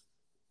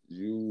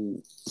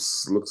 You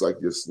looks like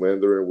you're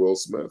slandering Will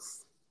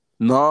Smith.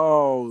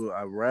 No,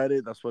 I read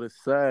it. That's what it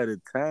said.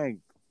 It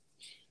tanked.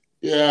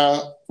 Yeah,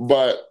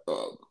 but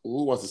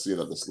who wants to see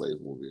another slave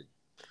movie?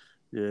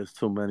 Yeah, it's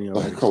too many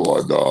already. Come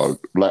on, dog.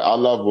 Like, I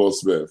love Will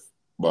Smith,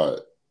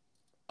 but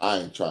I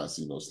ain't trying to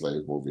see no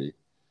slave movie.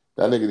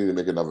 That nigga need to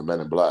make another Men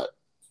in Black.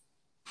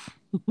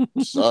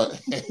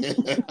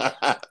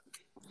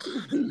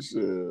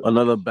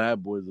 Another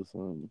Bad Boys or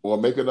something. Or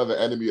make another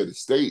Enemy of the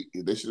State.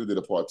 They should have did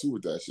a part 2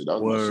 with that shit. That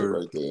was my shit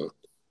right there.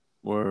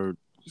 Word.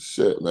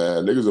 Shit,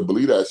 man. Niggas will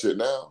believe that shit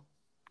now.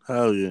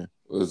 Hell yeah.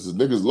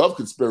 Niggas love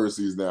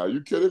conspiracies now.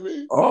 You kidding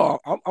me? Oh,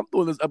 I'm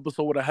doing this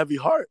episode with a heavy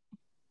heart.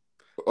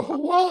 Oh,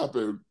 what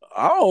happened?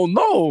 I don't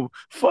know.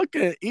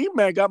 Fucking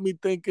E-Man got me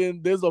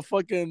thinking there's a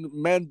fucking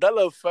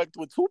Mandela effect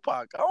with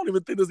Tupac. I don't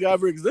even think this guy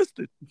ever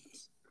existed.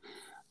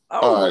 I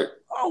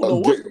don't know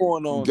what's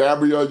going on.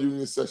 Gabrielle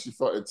Union said she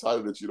felt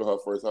entitled that she don't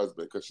have first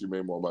husband because she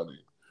made more money.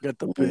 Get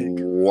the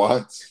pig.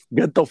 What?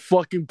 Get the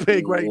fucking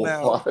pig right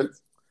now. What?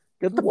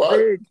 Get the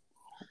pig.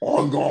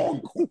 On.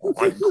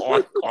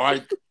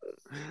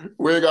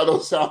 We ain't got no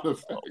sound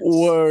effects.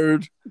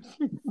 Word.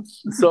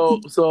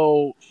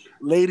 So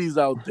ladies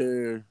out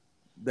there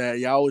that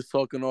y'all always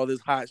talking all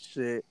this hot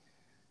shit.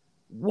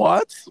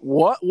 What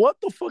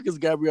the fuck is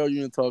Gabrielle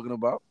Union talking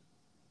about?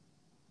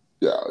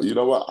 Yeah, you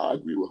know what? I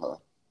agree with her.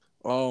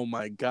 Oh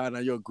my God, now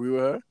you agree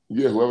with her?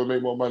 Yeah, whoever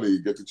make more money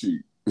get to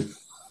cheat.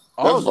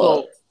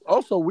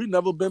 Also, we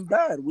never been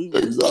bad.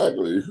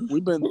 Exactly.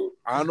 We've been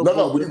honorable.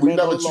 No, we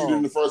never cheated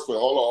in the first place.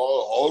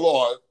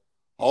 Hold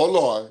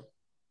on.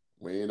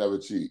 We ain't never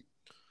cheat.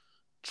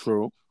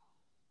 True.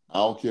 I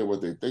don't care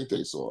what they think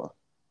they saw.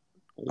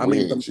 I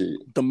mean,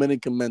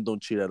 Dominican men don't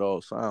cheat at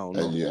all, so I don't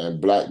know. And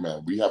black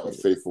men. We have a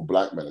faithful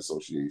black men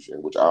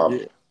association, which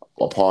I'm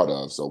a part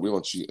of, so we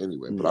don't cheat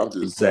anyway. But I'm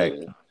just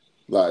saying,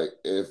 like,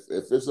 if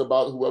it's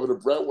about whoever the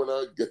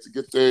breadwinner get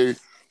their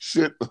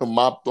shit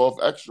mopped off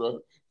extra,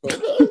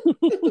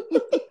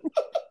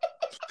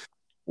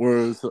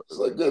 it's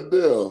a good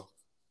deal.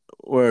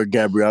 Word,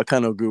 Gabrielle, I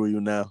kind of agree with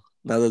you now.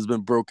 Now that's been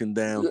broken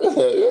down.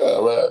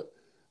 Yeah, man.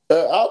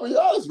 I'll be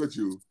honest with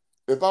you.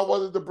 If I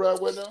wasn't the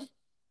breadwinner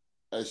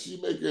and she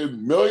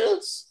making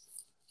millions,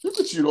 you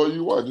can cheat all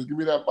you want. Just give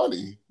me that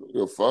money. Don't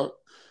give a fuck.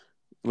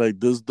 Like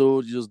this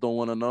dude, you just don't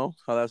want to know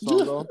how that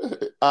song goes?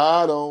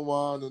 I don't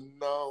want to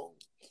know.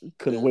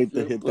 Couldn't wait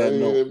to hit that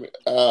note.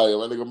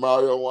 My nigga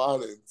Mario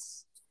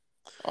Winans.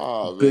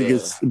 Oh man.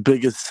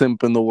 Biggest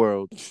simp in the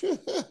world.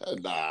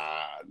 Nah.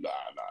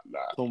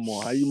 Come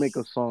on, how you make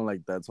a song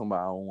like that?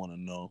 Somebody I don't want to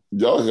know.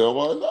 Yo, he don't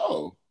want to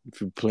know.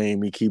 If you play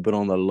me, keep it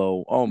on the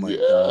low. Oh my god,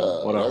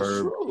 Yeah, what a that's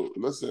herb! true.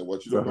 Listen,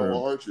 what you He's a don't know herb.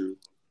 will hurt you.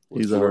 What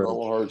He's you a don't know herb.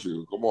 will hurt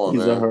you. Come on,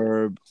 He's man. a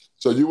herb.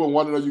 So you wouldn't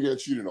want to know you get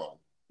cheated on?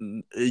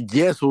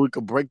 Yeah, so we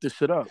could break this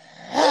shit up.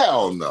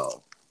 Hell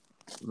no.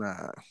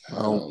 Nah, I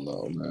don't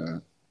know,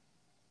 man.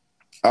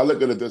 I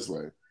look at it this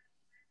way: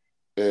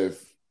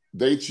 if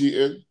they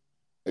cheated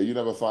and you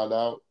never find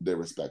out, they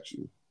respect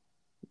you.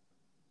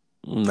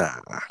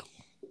 Nah.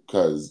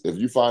 Because if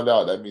you find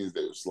out, that means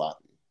they were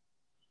sloppy.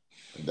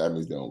 And that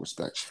means they don't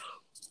respect you.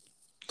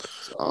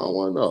 So I don't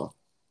want to know.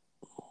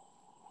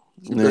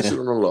 Keep that shit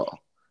on the law.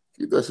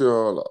 Keep that shit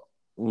on the law.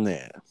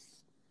 Nah.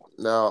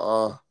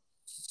 Now,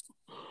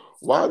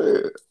 why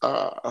did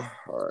all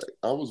right?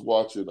 I was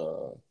watching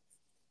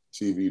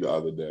TV the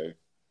other day,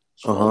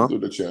 scrolling through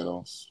the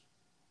channels,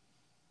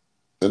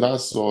 and I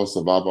saw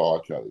Survivor R.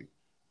 Kelly.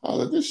 I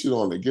was like, this shit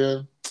on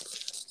again.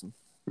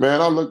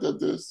 Man, I looked at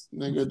this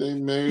nigga. They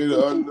made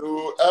a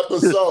new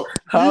episode.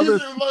 He's in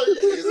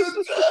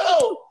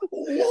jail.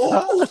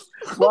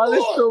 Why they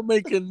still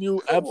making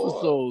new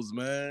episodes,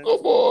 man?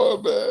 Come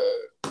on,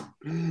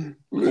 man.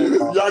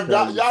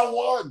 Y'all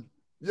won.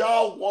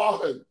 Y'all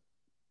won.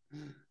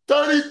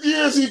 30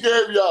 years he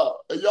gave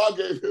y'all, and y'all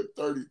gave him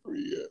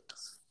 33 years.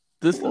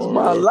 This is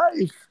my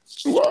life.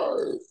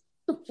 Word.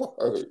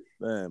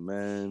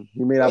 Man.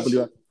 He made I believe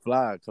I could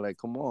fly. Like,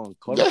 come on.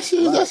 That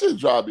shit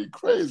drive me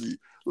crazy.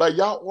 Like,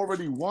 y'all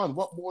already won.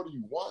 What more do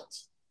you want?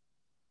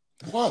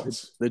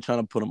 What? They're trying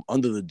to put him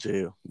under the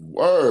jail.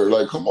 Word.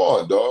 Like, come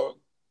on, dog.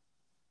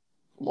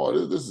 Come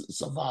on. This is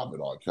surviving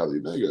R.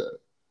 Kelly, nigga.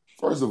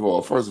 First of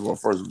all,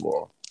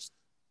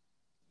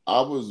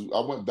 I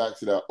went back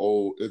to that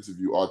old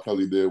interview R.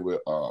 Kelly did with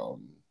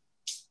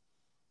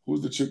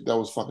who's the chick that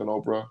was fucking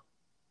Oprah?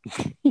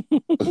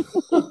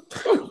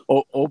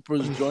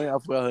 Oprah's joint, I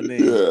forgot her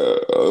name. Yeah,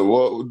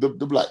 well, the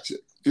black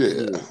chick.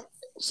 Yeah.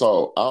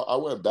 So I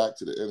went back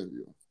to the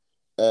interview,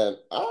 and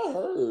I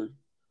heard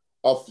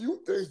a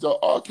few things that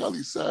R.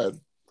 Kelly said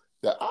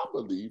that I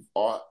believe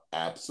are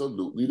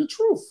absolutely the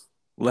truth.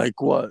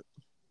 Like what?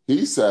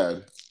 He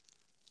said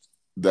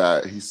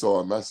that he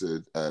saw a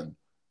message and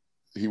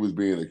he was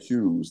being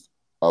accused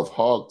of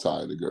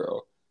hog-tying the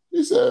girl.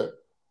 He said,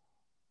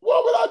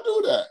 why would I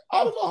do that?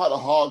 I don't know how to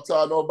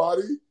hog-tie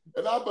nobody,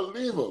 and I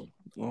believe him.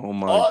 Oh,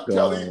 my God. God.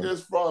 Kelly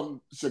is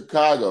from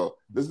Chicago.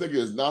 This nigga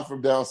is not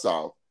from down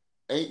south.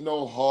 Ain't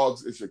no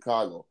hogs in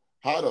Chicago.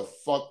 How the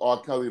fuck R.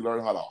 Kelly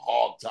learn how to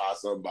hog-tie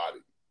somebody?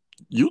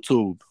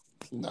 YouTube.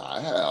 Nah,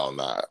 hell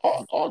nah.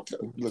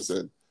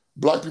 Listen,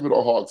 black people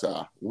don't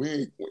hog-tie. We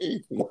ain't.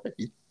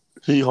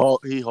 He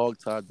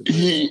hog-tied the bitch.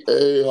 He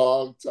ain't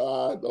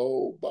hog-tied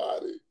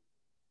nobody.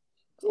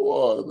 Come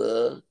on,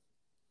 man.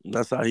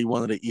 That's how he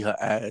wanted to eat her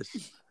ass.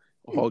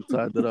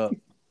 Hog-tied it up.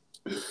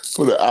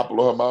 Put an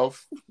apple on her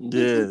mouth.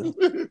 Yeah.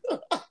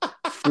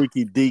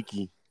 Freaky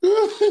deaky.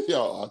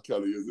 Yo, R.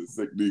 Kelly is a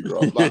sick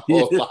Negro. I'm not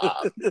gonna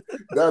lie.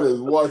 That is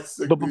one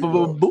sick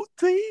Negro.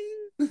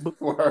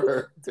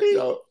 Word.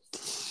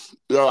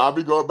 Yo, I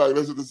be going back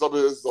listening to some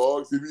of his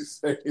songs. He be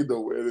saying the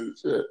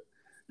weirdest shit.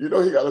 You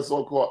know he got a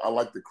song called "I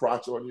Like the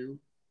Crotch on You."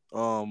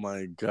 Oh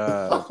my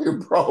God,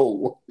 bro!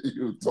 What are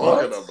you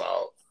talking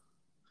about?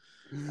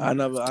 I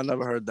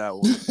never heard that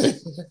one.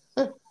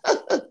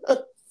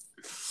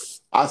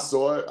 I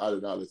saw it. I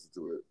did not listen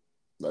to it.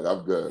 Like,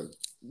 I'm good.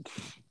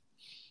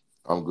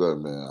 I'm good,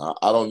 man.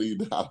 I don't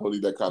need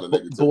that kind of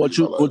negativity. But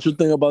what you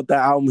think about that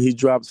album he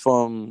dropped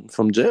from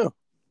jail?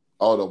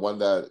 Oh, the one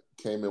that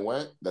came and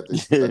went that they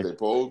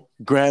pulled.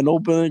 Grand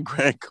opening,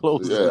 grand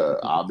closing. Yeah,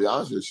 I'll be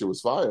honest with you, shit was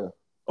fire.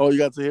 Oh, you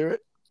got to hear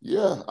it?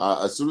 Yeah.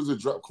 As soon as it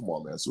dropped, come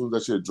on, man. As soon as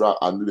that shit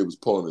dropped, I knew they was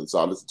pulling it, so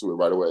I listened to it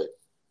right away.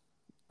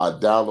 I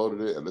downloaded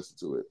it and listened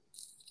to it.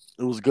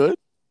 It was good?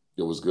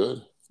 It was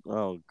good.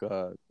 Oh,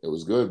 God. It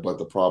was good, but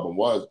the problem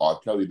was R.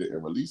 Kelly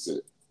didn't release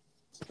it.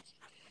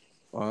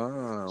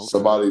 Ah, okay.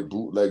 Somebody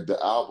bootlegged the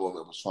album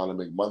and was trying to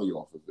make money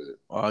off of it.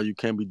 Oh, you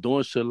can't be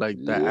doing shit like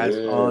that. Yeah. As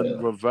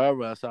on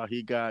Rivera, that's how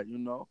he got,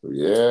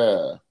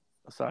 Yeah.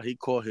 That's how he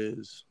caught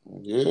his.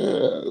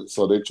 Yeah.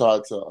 So they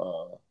tried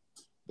to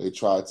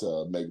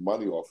make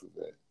money off of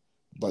it,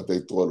 but they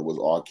thought it was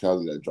R.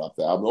 Kelly that dropped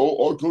the album.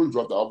 R. Kelly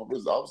dropped the album from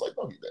prison. I was like,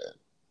 no, he didn't.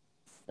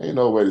 Ain't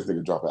no way this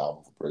nigga dropped an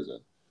album from prison.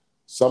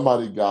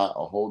 Somebody got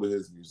a hold of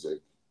his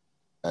music,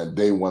 and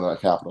they want to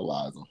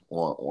capitalize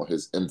on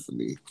his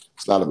infamy.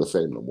 It's not even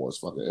fame no more. It's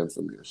fucking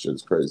infamy.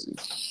 Shit's crazy.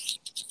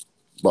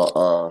 But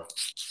I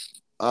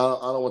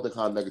don't want that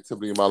kind of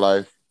negativity in my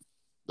life.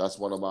 That's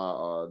one of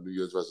my New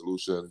Year's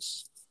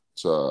resolutions,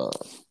 to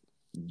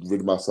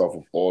rid myself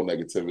of all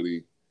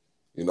negativity.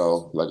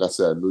 Like I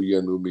said, new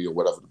year, new me, or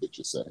whatever the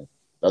bitches say.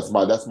 That's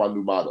my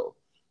new motto.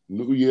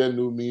 New year,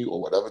 new me, or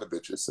whatever the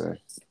bitches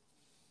say.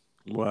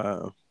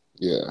 Wow.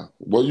 Yeah.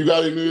 Well, you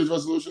got any New Year's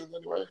resolutions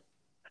anyway?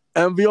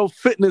 MVO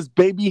Fitness,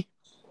 baby.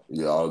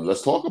 Yeah,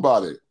 let's talk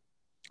about it.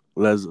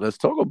 Let's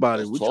talk about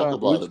it.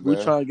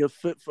 We're trying to get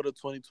fit for the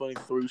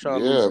 2023. We're trying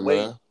to lose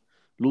weight.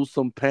 lose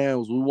some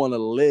pounds. We want to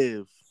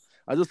live.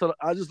 I just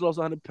lost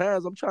 100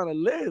 pounds. I'm trying to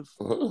live.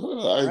 I ain't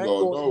I ain't going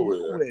going nowhere.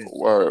 nowhere.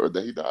 Word,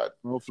 then he died.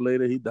 A month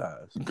later, he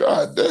dies.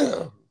 God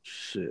damn.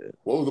 Shit.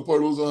 What was the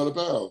point of losing 100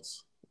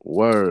 pounds?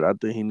 Word. I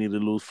think he needed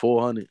to lose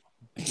 400.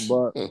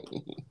 But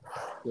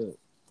yeah.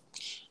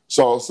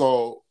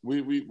 So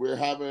we're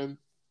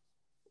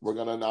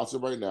gonna announce it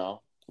right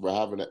now. We're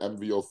having an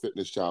MVO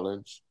fitness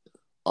challenge.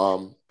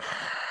 MVO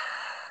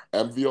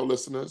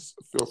listeners,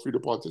 feel free to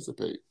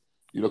participate.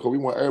 Because we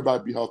want everybody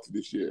to be healthy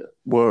this year.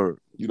 Word.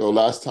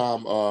 Last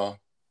time Al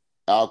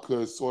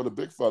Kud saw the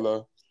big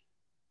fella,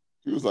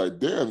 he was like,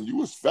 "Damn, you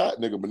was fat,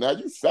 nigga, but now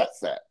you fat."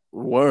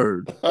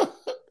 Word.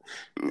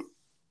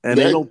 And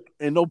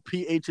ain't no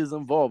PHs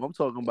involved. I'm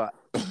talking about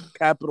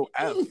capital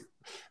F.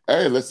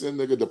 Hey, listen,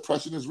 nigga,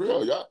 depression is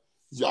real.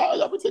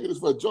 Y'all been taking this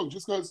for a joke.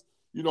 Just because,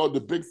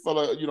 the big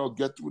fella,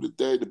 get through the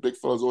day. The big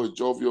fella's always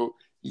jovial.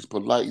 He's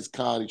polite. He's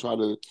kind. He try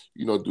to,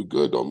 do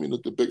good. Don't mean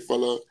that the big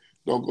fella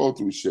don't go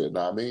through shit.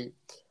 Know what I mean?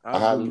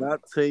 I do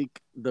not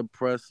take the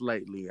press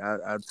lightly.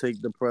 I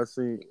take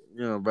depressing,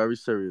 very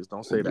serious.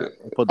 Don't say that.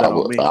 Don't put that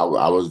on me.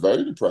 I was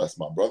very depressed,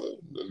 my brother.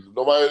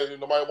 Nobody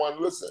wanted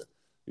to listen.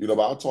 But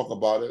I'll talk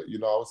about it. I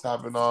was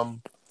having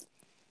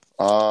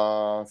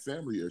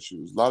family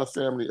issues. A lot of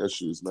family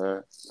issues,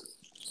 man.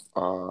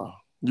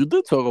 You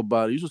did talk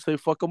about it. You should say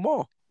fuck them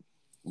all.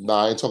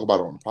 Nah, I ain't talking about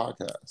it on the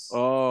podcast.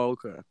 Oh,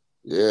 okay.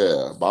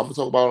 Yeah, but I'm gonna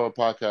talk about it on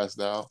the podcast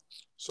now.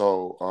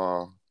 So,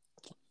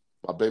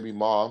 my baby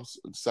mom's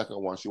the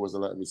second one, she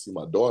wasn't letting me see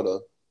my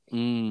daughter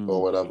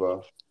or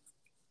whatever,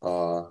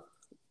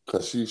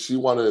 because she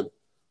wanted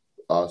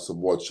some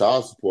more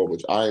child support,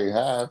 which I ain't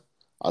have.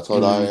 I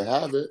told her I ain't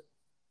have it,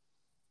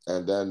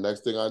 and then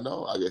next thing I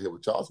know, I get hit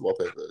with child support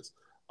papers.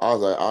 I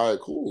was like, all right,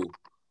 cool.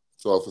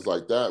 So if it's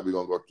like that, we're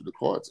gonna go through the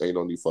courts. Ain't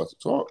no need for us to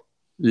talk.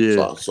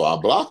 Yeah. So I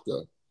blocked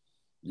her.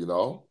 I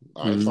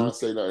ain't trying to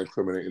say nothing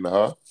incriminating to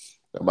her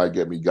that might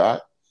get me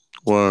got.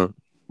 Wow.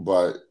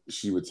 But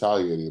she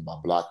retaliated by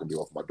blocking me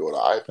off my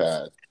daughter's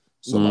iPad.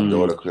 So my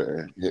daughter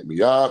couldn't hit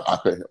me up. I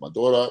couldn't hit my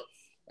daughter up.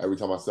 Every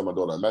time I send my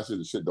daughter a message,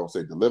 the shit don't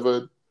say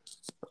delivered.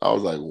 I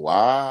was like,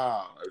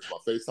 wow. If my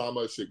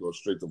FaceTimer, shit goes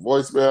straight to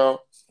voicemail.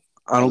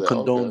 I don't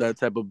condone that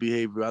type of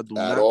behavior. I do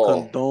not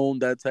condone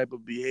that type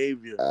of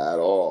behavior. At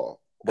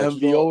all. But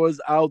MVOers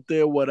out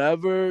there,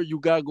 whatever you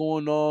got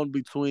going on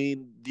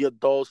between the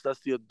adults, that's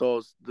the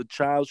adults. The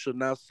child should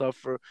not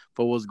suffer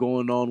for what's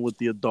going on with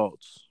the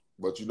adults.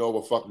 But you know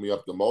what fucked me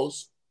up the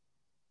most?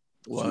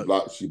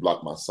 What? She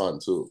blocked my son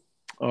too.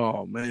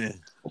 Oh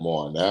man. Come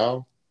on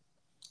now.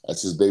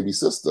 That's his baby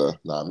sister,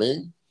 know what I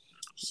mean?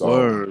 So,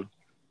 word.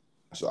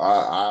 So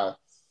I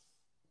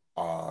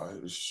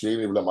she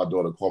didn't even let my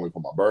daughter call me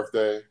for my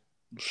birthday.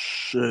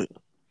 Shit.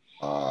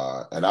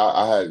 And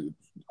I had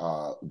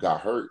got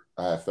hurt.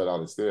 I had fell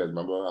down the stairs.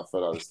 Remember? I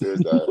fell down the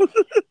stairs.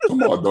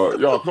 Come on,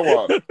 dog. Yo, come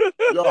on.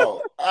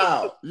 Yo,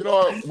 ow. You know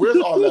what? Where's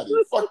Arletty?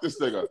 Fuck this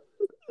nigga.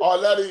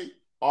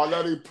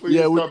 Arletty,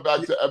 please come back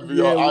to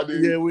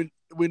FVO.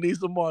 We need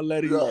some more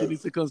Arletty. Yes. She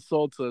needs to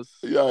consult us.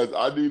 Yes,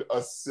 I need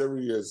a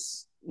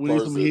serious We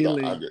need some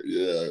healing. A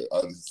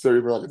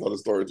serious person I can tell the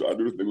story to. I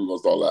knew this nigga was going to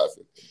start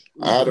laughing.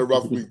 I had a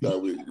rough week that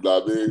week. You know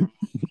what I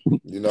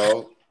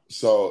mean?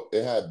 So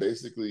it had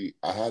basically,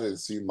 I hadn't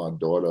seen my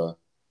daughter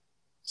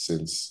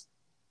since,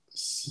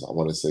 I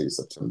want to say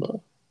September.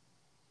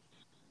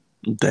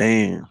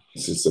 Damn.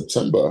 Since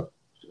September.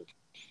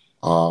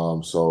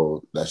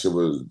 So that shit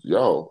was,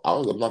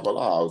 I'm not gonna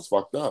lie, I was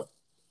fucked up.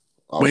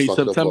 Wait,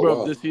 September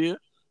of this year?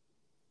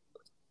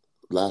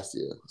 Last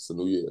year. It's a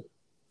new year.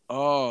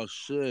 Oh,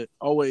 shit.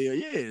 Oh, wait,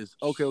 yeah.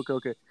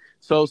 Okay.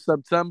 So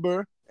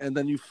September, and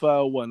then you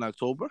fell, in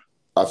October?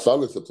 I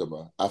fell in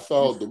September. I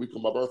fell the week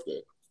of my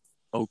birthday.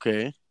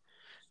 Okay.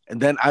 And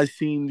then I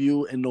seen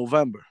you in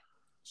November.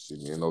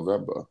 Seen me in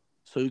November.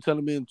 So you're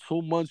telling me in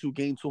 2 months you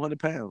gained 200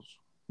 pounds?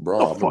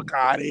 Bro, fuck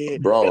out of here.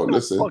 Bro,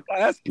 listen.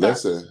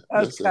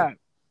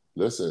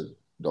 Listen.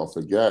 Don't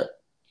forget,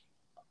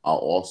 I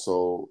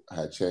also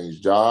had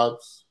changed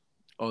jobs.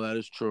 Oh, that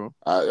is true.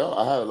 I had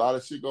a lot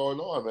of shit going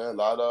on, man. A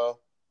lot of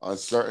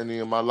uncertainty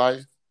in my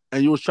life.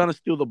 And you was trying to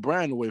steal the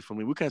brand away from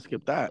me. We can't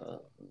skip that.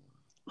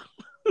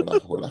 We're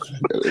not gonna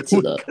get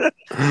into that.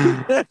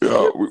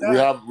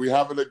 We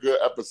having a good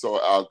episode,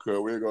 Al Kud.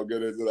 We ain't gonna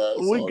get into that.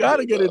 We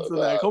gotta get into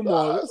that. Come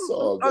on. It's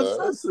all good.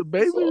 Uncensored,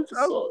 baby.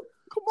 Come on.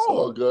 It's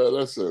all good.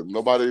 Listen,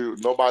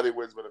 nobody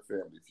wins with a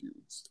family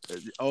feuds.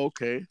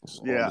 Okay.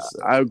 Yeah,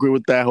 I agree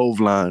with that whole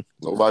line.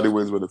 Nobody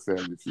wins with a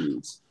family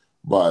feuds.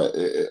 But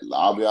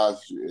I'll be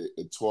honest with you,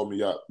 it tore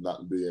me up not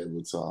to be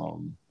able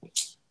to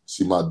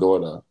see my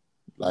daughter.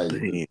 Like,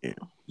 damn.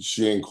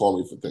 She ain't call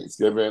me for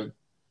Thanksgiving.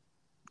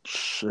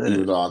 Shit.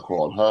 Even though I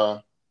called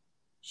her,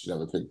 she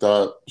never picked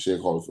up. She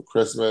didn't call me for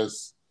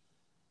Christmas.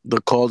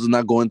 The calls are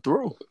not going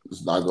through.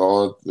 It's not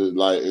going. It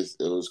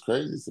was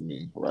crazy to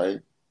me, right?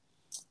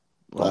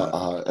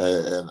 Wow.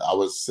 And I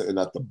was sitting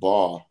at the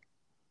bar,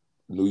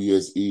 New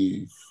Year's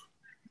Eve.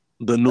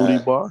 The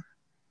nudie bar?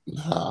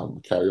 Nah,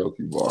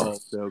 karaoke bar.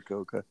 Oh,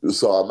 okay.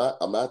 So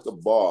I'm at the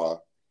bar,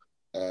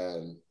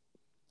 and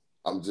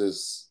I'm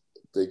just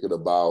thinking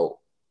about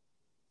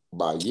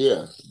my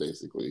year,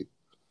 basically.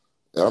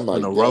 And I'm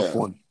Been like, a rough damn,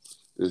 one.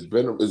 it's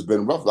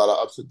been rough, a lot of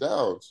ups and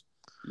downs.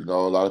 You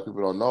know, a lot of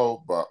people don't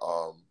know, but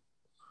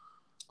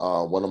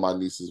one of my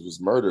nieces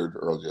was murdered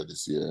earlier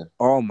this year.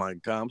 Oh my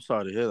God, I'm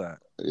sorry to hear that.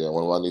 Yeah,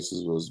 one of my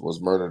nieces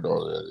was murdered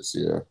earlier this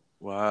year.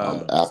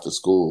 Wow. After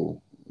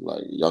school,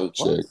 like young What?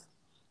 chick.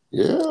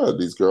 Yeah,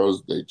 these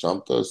girls, they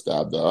jumped her,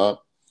 stabbed her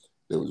up.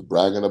 They was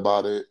bragging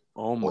about it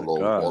Oh my all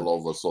God.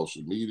 over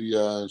social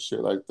media and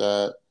shit like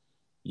that.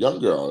 Young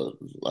girl,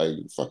 like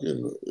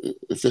fucking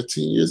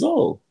 15 years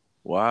old.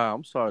 Wow,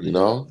 I'm sorry to You hear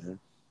that, know, man.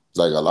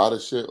 like a lot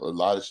of shit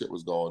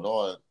was going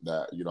on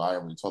that I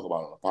didn't really talk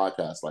about on a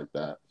podcast like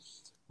that.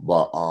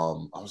 But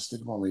I was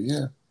thinking about it,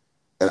 yeah,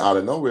 and out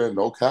of nowhere,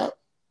 no cap,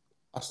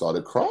 I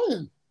started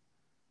crying.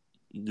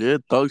 Yeah,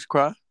 thugs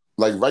cry.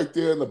 Like right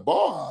there in the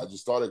bar, I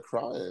just started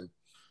crying,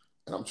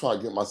 and I'm trying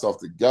to get myself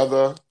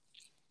together.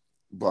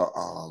 But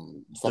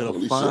Did fucking a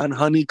Alicia, fine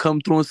honey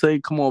come through and say,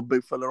 "Come on,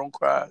 big fella, don't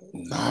cry"?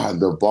 nah,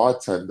 the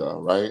bartender,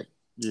 right?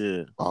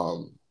 Yeah.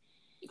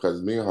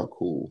 Because me and her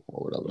cool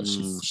or whatever.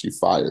 Mm, She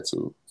fired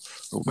too,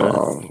 but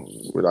okay.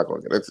 we're not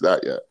gonna get into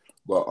that yet.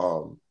 But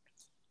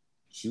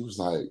she was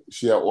like,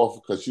 she had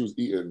offered because she was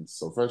eating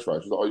some French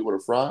fries. She was like, "Oh, you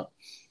want a fry?"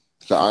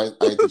 So I didn't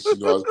think she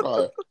knew I was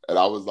crying, and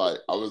I was like,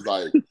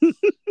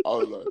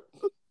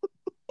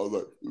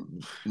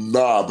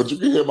 nah, but you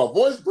can hear my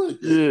voice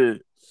breaking. Yeah.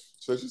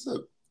 So she said,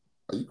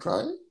 "Are you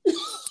crying?"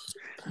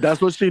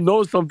 That's when she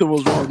knows something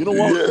was wrong. You don't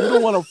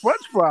want a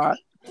French fry.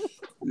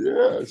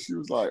 Yeah, she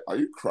was like, "Are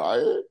you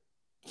crying?"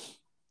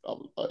 I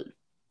was like,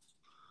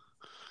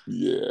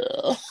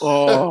 "Yeah."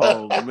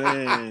 Oh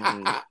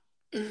man.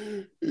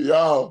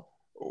 Yo,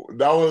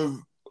 that was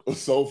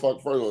so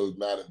fuck. First, it was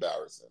mad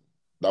embarrassing.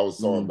 That was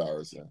so Mm.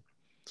 embarrassing.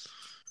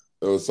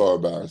 It was so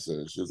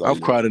embarrassing. She was like,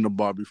 I've cried in a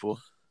bar before.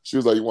 She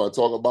was like, "You want to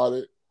talk about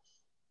it?"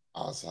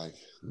 I was like,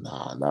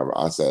 "Nah, never."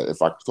 I said,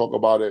 "If I talk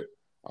about it,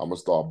 I'm gonna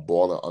start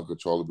bawling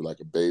uncontrollably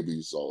like a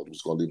baby. So I'm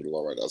just gonna leave it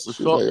alone right now." So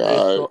she was like,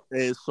 "All right."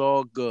 It's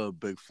all good,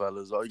 big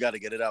fellas. Oh, you got to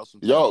get it out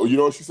sometimes. Yo, you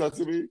know what she said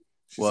to me?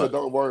 She said, What?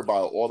 "Don't worry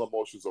about it. All the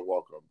emotions are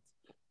welcome."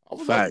 I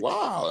was like, Facts.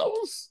 "Wow, that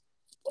was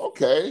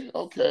okay."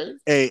 Okay,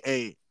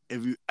 Hey,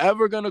 if you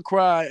ever gonna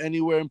cry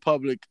anywhere in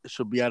public, it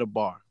should be at a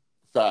bar.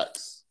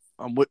 facts,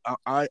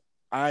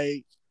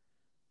 I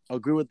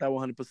agree with that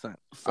 100%.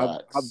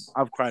 facts.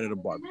 I've cried at a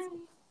bar before.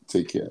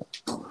 Take care.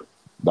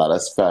 Nah,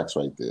 that's facts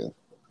right there.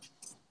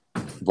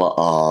 But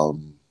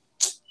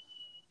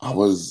I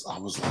was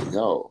like,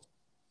 "Yo,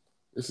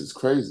 this is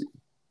crazy."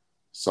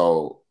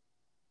 So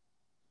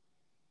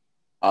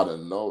out of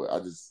nowhere, I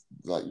just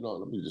like,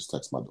 let me just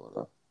text my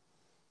daughter.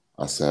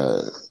 I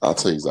said, I'll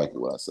tell you exactly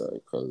what I said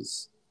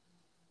because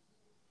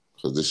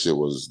this shit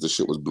was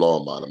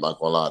blowing mine. I'm not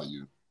gonna lie to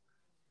you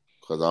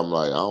because I'm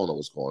like, I don't know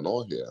what's going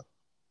on here.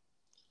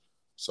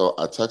 So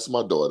I texted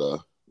my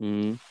daughter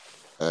and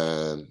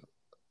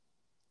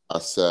I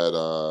said,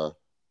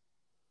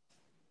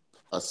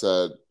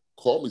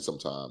 call me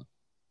sometime.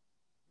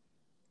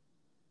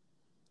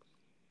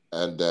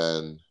 And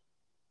then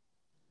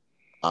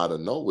out of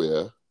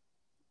nowhere,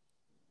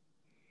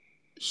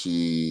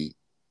 she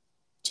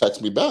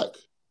texted me back.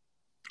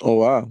 Oh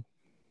wow!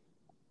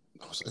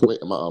 I was like, wait,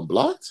 am I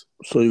unblocked?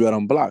 So you got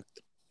unblocked?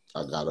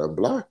 I got her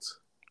unblocked.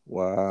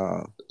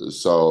 Wow.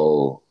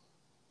 So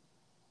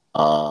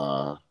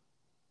I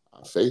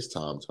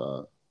FaceTimed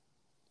her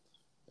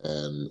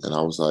and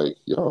I was like,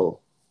 yo,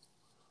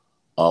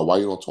 why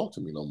you don't talk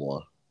to me no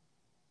more?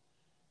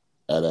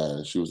 And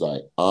then she was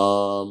like,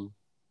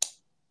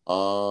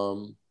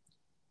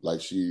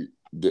 like she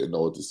didn't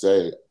know what to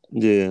say.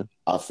 Yeah.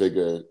 I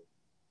figured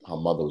her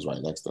mother was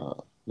right next to her.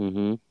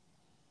 Mm-hmm.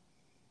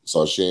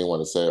 So she didn't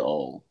want to say,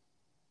 oh,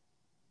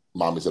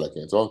 mommy said I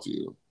can't talk to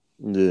you.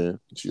 Yeah.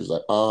 She was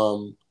like,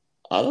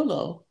 I don't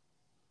know.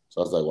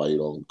 So I was like, why you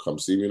don't come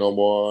see me no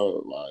more?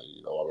 Why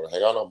you don't want to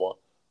hang out no more?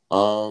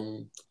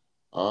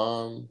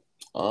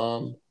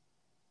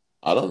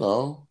 I don't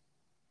know.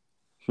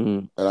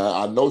 And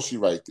I know she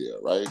right there,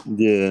 right?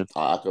 Yeah.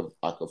 I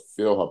could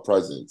feel her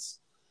presence.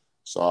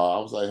 So I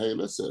was like, hey,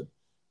 listen,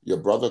 your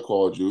brother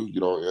called you. You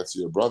don't answer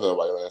your brother.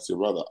 Why you don't answer your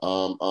brother?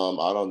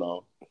 I don't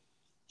know.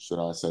 Should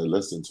I say,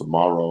 listen,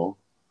 tomorrow,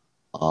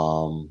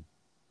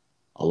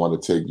 I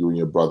want to take you and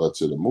your brother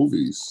to the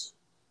movies.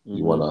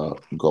 You want to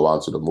go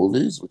out to the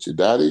movies with your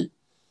daddy?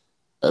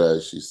 And then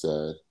she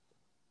said,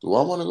 do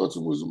I want to go to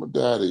the movies with my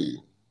daddy?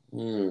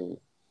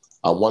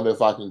 I wonder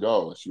if I can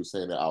go. And she was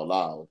saying it out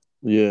loud.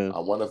 Yeah. I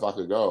wonder if I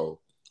could go.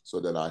 So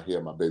then I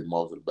hear my baby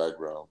mom in the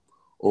background.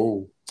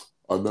 Oh,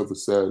 I never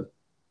said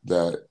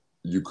that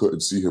you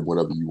couldn't see him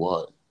whenever you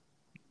want.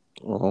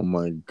 Oh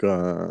my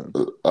God.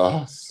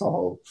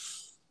 So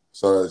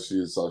she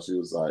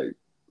was like,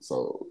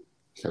 so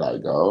can I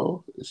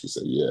go? And she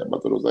said, yeah. My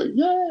daughter was like,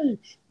 yay.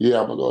 Yeah,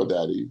 I'm going to go,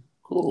 daddy.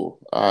 Cool.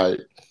 All right.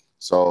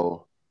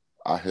 So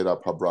I hit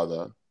up her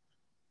brother.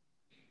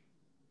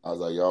 I was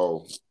like,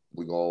 yo,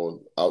 we going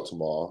out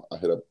tomorrow. I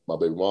hit up my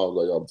baby mom. I was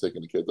like, yo, I'm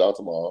taking the kids out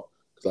tomorrow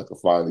because I can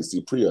finally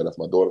see Priya. That's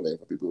my daughter's name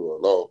for people who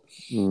don't know.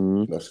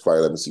 She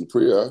finally let me see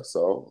Priya.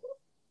 So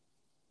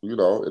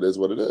it is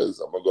what it is.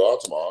 I'm gonna go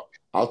out tomorrow.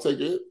 I'll take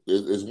it.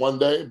 It's one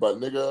day, but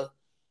nigga,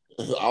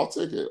 I'll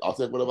take it. I'll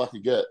take whatever I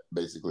can get,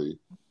 basically.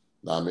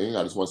 Know what I mean?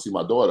 I just want to see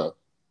my daughter.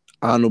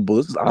 Honorable.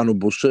 This is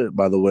honorable shit,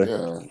 by the way.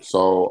 Yeah.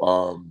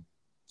 So,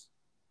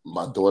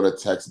 my daughter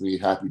texted me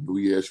Happy New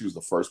Year. She was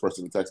the first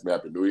person to text me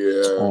Happy New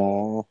Year.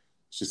 Oh.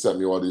 She sent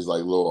me all these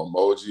like little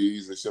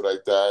emojis and shit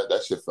like that.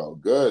 That shit felt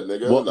good,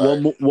 nigga.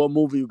 What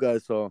movie you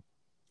guys saw?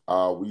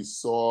 We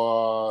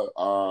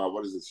saw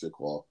what is this shit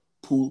called?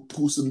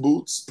 Puss in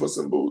Boots.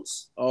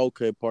 Oh,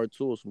 okay, part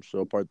 2 or some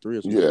shit, part 3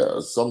 or something. Yeah,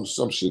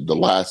 some shit. The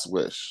Last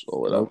Wish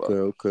or whatever.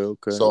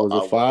 Okay. So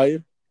was it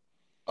fire?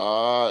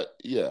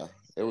 Yeah,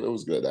 it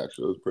was good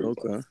actually. It was pretty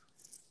Okay.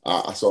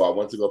 fun. So I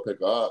went to go pick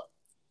her up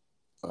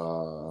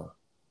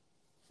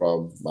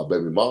from my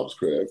baby mom's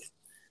crib.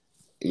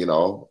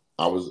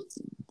 I was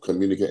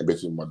communicating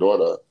basically with my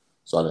daughter,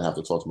 so I didn't have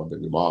to talk to my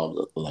baby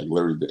mom. Like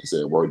literally didn't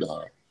say a word to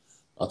her.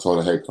 I told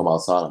her, "Hey, come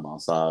outside." I'm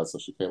outside, so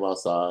she came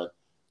outside,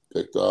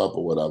 picked her up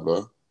or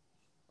whatever.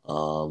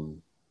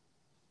 And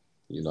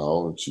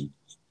she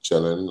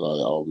chilling.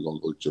 Like, oh, we're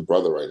gonna go get your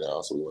brother right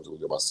now. So we went to go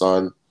get my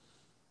son.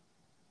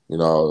 It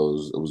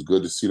was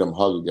good to see them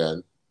hug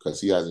again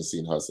because he hasn't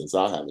seen her since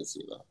I haven't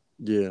seen her.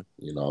 Yeah.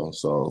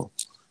 So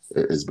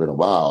it's been a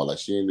while. Like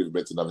she ain't even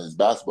been to none of his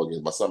basketball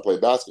games. My son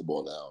played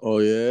basketball now. Oh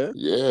yeah.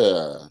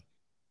 Yeah.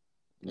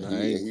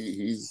 Nice.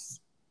 He's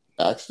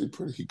actually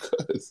pretty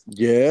good.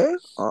 Yeah.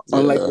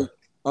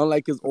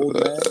 Unlike his old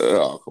man.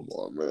 Oh, come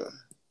on, man.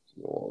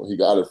 Oh, he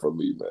got it from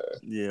me, man.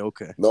 Yeah.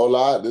 Okay. No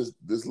lie, this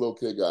little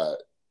kid got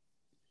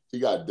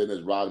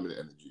Dennis Rodman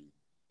energy.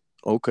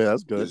 Okay,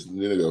 that's good. This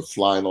nigga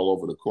flying all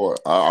over the court.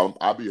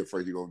 I'll be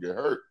afraid he gonna get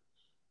hurt.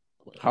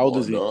 How old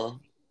is he?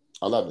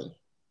 11.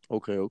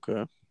 Okay.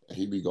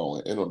 He be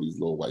going in on these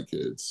little white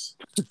kids.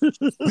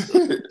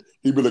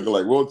 He be looking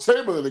like Will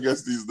Chamberlain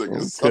against these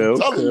niggas.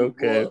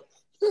 Okay.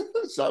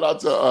 Shout out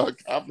to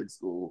Catholic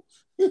school.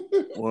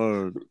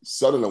 Word.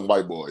 Son of them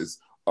white boys.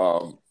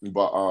 So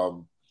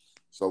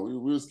we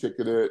was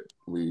kicking it.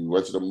 We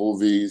went to the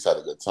movies, had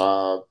a good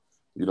time.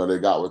 They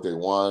got what they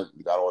want.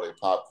 They got all their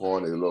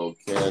popcorn, their little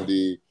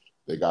candy.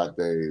 They got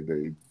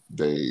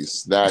they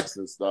snacks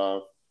and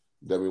stuff.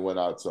 Then we went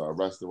out to a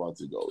restaurant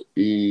to go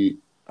eat.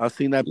 I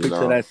seen that picture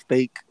of that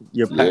steak.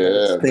 Your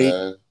steak.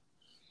 Man.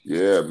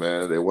 Yeah,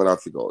 man. They went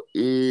out to go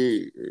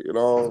eat. We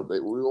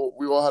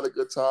all had a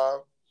good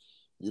time.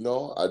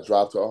 I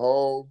dropped her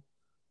home,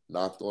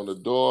 knocked on the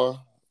door,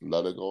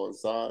 let her go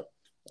inside.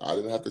 I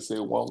didn't have to say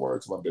one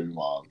word to my baby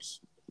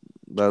moms.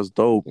 That's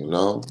dope. We're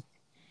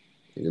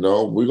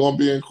gonna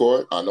be in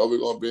court. I know we're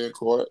gonna be in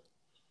court.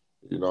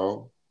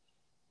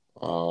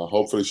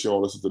 Hopefully she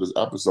don't listen to this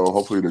episode.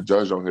 Hopefully the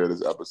judge don't hear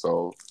this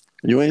episode.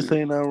 You ain't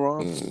saying that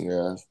wrong.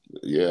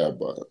 Yeah,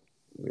 but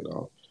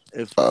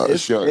if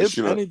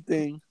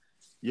anything,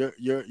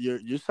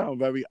 you sound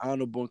very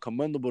honorable and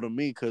commendable to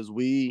me because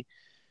we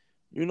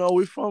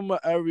from an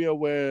area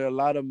where a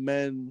lot of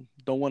men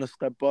don't want to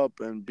step up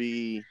and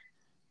be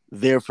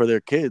there for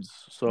their kids.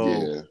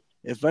 So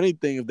if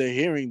anything, if they're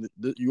hearing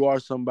that you are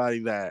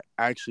somebody that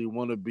actually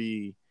want to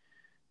be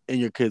in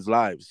your kids'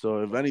 lives. So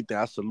if anything,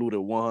 I salute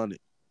it 100.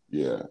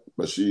 Yeah,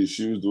 but she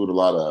was doing a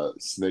lot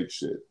of snake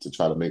shit to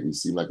try to make me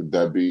seem like a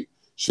deadbeat.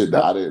 Shit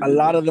that I didn't. A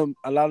lot of them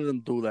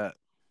do that.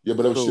 Yeah,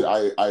 but it was shit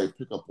I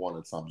pick up on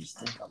it. So I'm just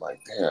thinking, I'm like,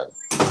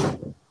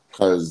 damn,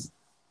 because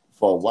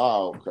for a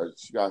while, because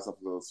she got some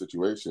little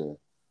situation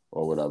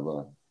or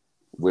whatever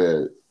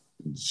where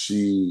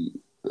she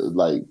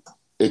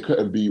it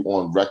couldn't be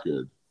on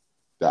record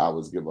that I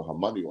was giving her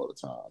money all the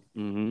time.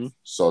 Mm-hmm.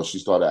 So she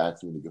started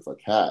asking me to give her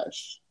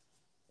cash,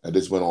 and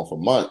this went on for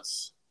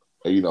months.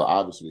 And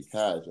obviously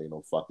cash ain't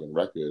no fucking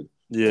record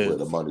where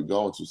the money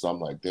going to. So I'm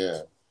like,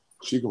 damn,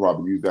 she could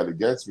probably use that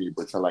against me,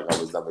 pretend like I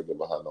was never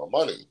giving her no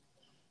money.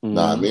 Mm-hmm.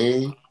 Know what I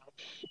mean?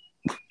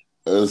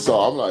 And so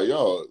I'm like,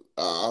 yo,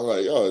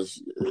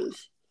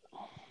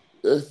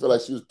 it feel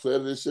like she was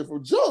planning this shit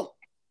from jump.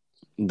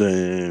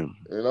 Damn.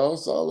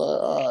 So I'm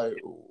like, all right,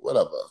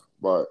 whatever.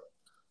 But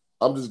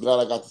I'm just glad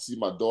I got to see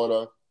my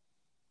daughter.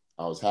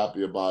 I was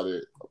happy about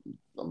it.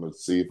 I'm gonna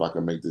see if I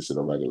can make this shit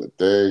a regular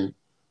thing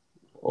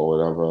or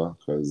whatever,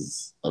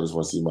 because I just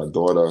want to see my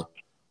daughter.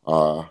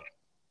 I'm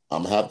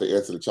gonna have to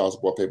answer the child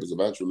support papers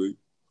eventually.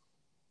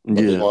 But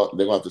they're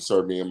gonna have to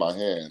serve me in my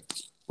hand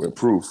with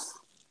proof.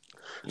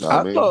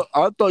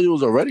 I thought you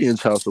was already in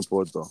child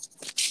support though.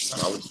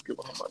 I was just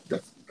giving her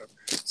money.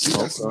 See,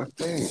 that's my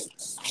thing.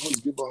 I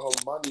was giving her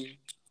money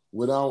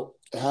without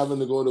having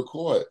to go to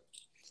court.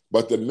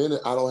 But the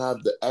minute I don't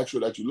have the extra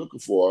that you're looking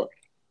for,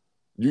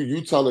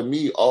 you telling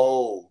me,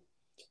 oh,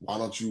 why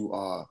don't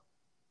you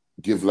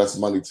give less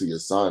money to your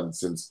son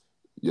since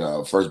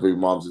your first baby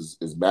mom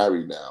is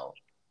married now?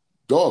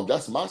 Dog,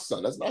 that's my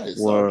son. That's not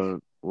his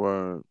son.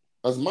 Word.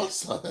 That's my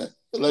son.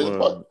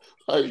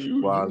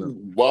 You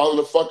wild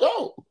the fuck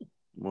out.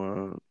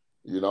 Word.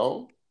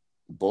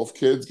 Both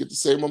kids get the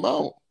same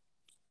amount.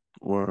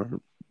 Word.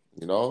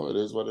 It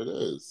is what it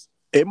is.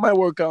 It might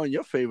work out in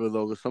your favor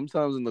though, because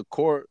sometimes in the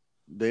court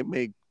they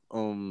might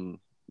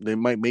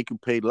make you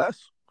pay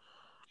less.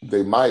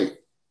 They might,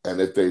 And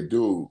if they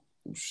do,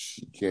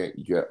 she can't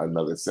get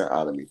another cent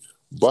out of me.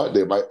 But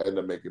they might end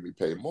up making me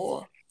pay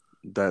more,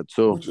 That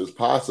too. which is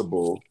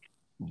possible.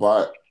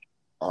 But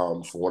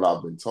from what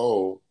I've been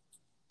told,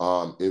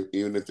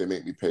 even if they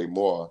make me pay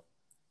more,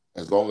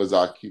 as long as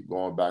I keep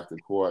going back to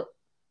court,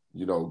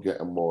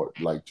 getting more,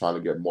 like trying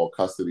to get more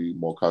custody,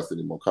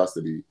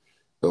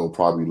 it'll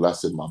probably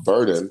lessen my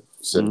burden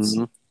since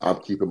I'm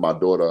keeping my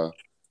daughter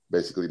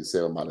basically the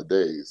same amount of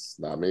days.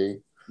 You know what I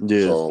mean?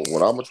 Yeah. So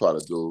what I'm gonna try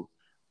to do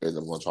is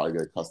I'm gonna try to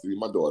get custody of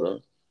my daughter.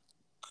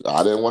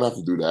 I didn't want to have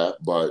to do that,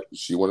 but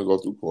she want to go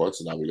through courts,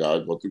 and now we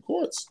gotta go through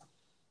courts,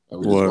 and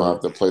we just gonna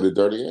have to play the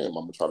dirty game. I'm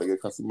gonna try to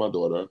get custody of my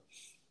daughter.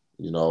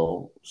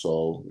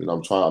 So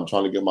I'm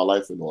trying to get my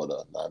life in order.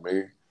 You know what I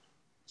mean?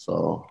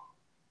 So,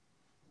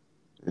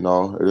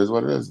 it is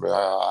what it is,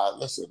 man.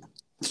 Listen,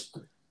 it's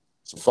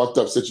a fucked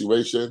up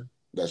situation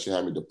that should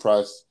have me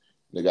depressed.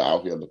 Nigga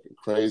out here looking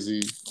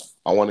crazy.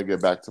 I want to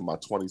get back to my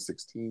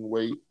 2016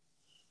 weight. You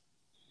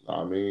know what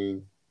I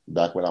mean?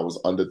 Back when I was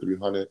under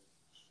 300.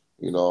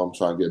 I'm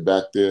trying to get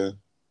back there.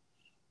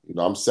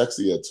 I'm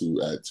sexy at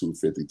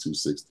 250,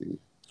 260.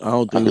 I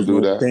don't think I can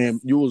do that. Damn,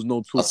 you was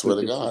no 250, I swear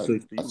to God.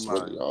 260. I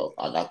swear to y'all.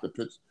 I got the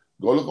picture.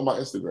 Go look at my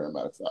Instagram,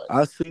 matter of fact.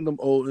 I seen them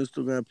old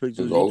Instagram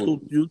pictures.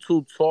 You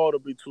too tall to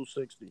be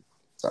 260.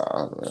 I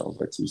was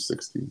like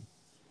 260.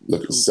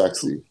 Looking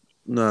sexy.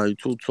 Nah, you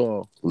too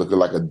tall. Looking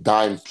like a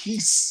dime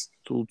piece.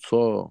 Too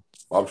tall.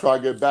 I'm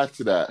trying to get back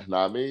to that. You know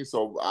what I mean?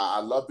 So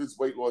I love this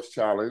weight loss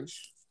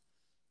challenge.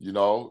 I'm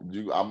going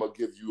to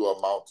give you an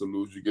amount to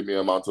lose. You give me an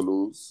amount to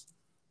lose.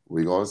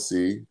 We're going to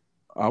see.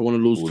 I want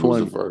to lose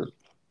 20.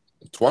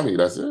 20,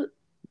 that's it?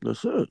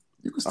 That's it.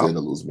 You can stand to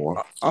lose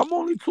more. I'm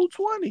only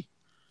 220.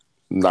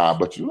 Nah,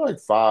 but you like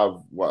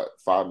 5'9",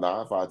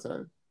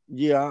 5'10"?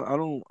 Yeah, I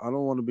don't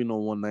want to be no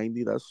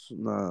 190. That's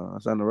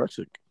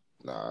anorexic.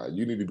 Nah,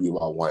 you need to be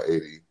about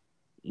 180.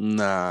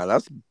 Nah,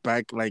 that's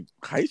back like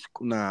high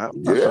school. Nah,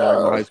 I'm not like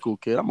a high school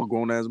kid. I'm a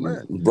grown ass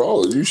man.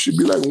 Bro, you should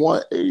be like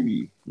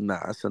 180. Nah,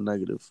 that's a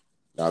negative.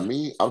 Now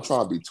me, I'm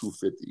trying to be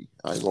 250.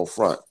 I ain't gonna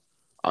front.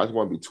 I just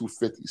want to be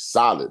 250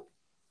 solid.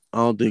 I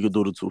don't think you can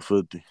do the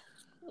 250.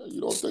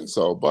 You don't think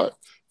so? But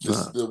this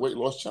is the weight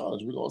loss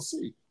challenge. We're gonna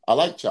see. I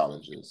like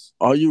challenges.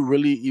 Are you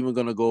really even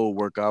gonna go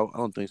work out? I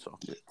don't think so.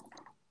 Yeah.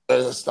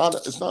 It's not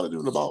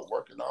even about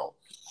working out.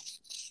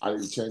 I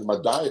need to change my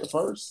diet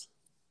first.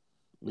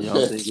 Yeah,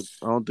 I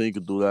don't think you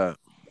can do that.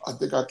 I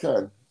think I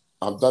can.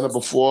 I've done it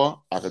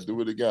before. I can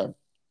do it again.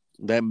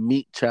 That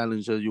meat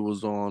challenge that you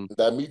was on.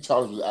 That meat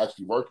challenge was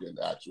actually working.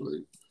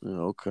 Actually.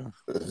 Yeah, okay.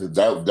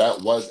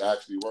 That was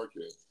actually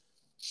working.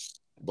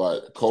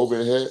 But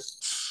COVID hit.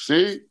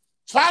 See,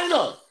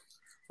 China.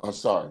 I'm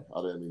sorry.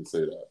 I didn't mean to say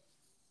that.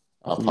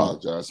 I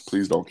apologize.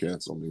 Please don't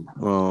cancel me.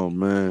 Oh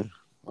man.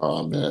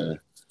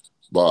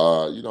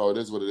 But it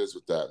is what it is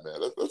with that,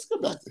 man. Let's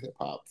get back to hip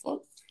hop.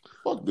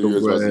 Fuck New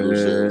Year's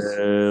resolutions.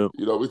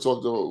 We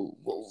talked about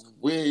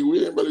we ain't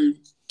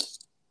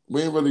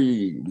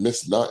really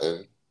missed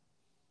nothing.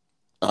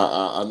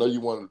 I know you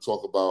wanted to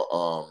talk about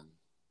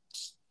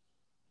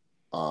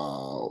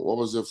what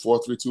was it,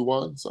 4, 3, 2,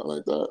 1, something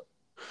like that.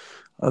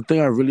 I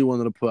think I really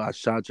wanted to put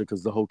Ashacha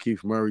because the whole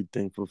Keith Murray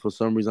thing. For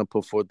some reason, I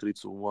put 4, 3,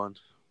 2, 1.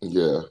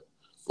 Yeah,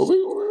 but we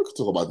can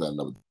talk about that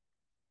another.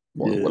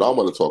 Yeah. What I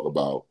want to talk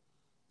about,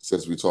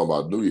 since we talk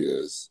about New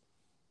Year's,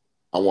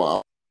 I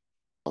want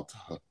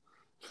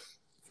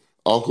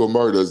Uncle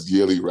Murda's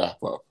yearly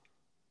wrap up.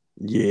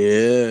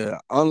 Yeah,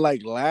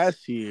 unlike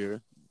last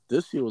year,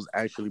 this year was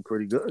actually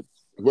pretty good.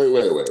 Wait,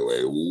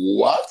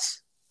 what?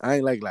 I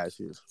ain't like last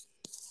year's.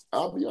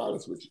 I'll be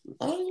honest with you.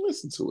 I ain't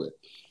listened to it.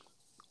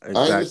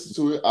 Exactly. I ain't listened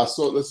to it.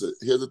 Listen,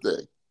 here's the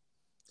thing.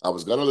 I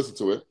was going to listen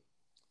to it.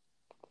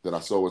 Then I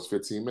saw it was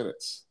 15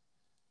 minutes.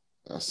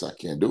 I said,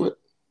 I can't do it.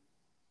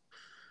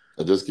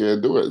 I just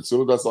can't do it. As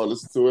soon as I started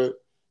listening to it,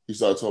 he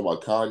started talking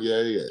about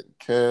Kanye and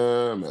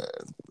Kim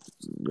and...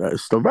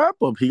 It's the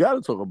wrap-up. He got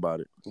to talk about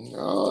it. He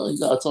got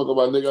to talk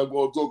about it. Nigga, I'm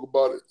going to talk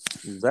about it.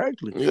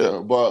 Exactly.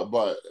 Yeah,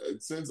 but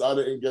since I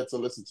didn't get to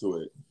listen to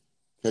it,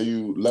 can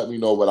you let me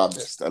know what I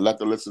missed? And let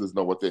the listeners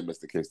know what they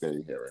missed in case they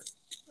didn't hear it.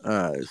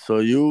 All right. So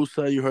you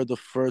say you heard the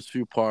first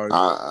few parts.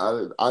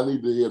 I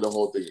need to hear the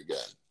whole thing again.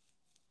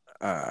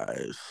 All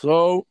right.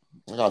 So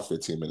I got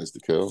 15 minutes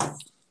to kill.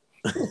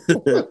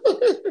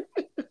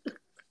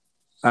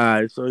 All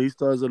right. So he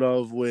starts it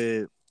off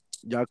with,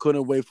 y'all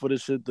couldn't wait for the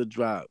shit to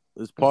drop.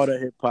 It's part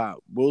of hip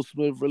hop. Will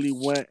Smith really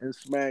went and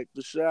smacked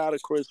the shit out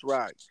of Chris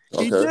Rock.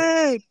 Okay. He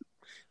did.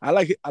 I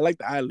like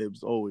the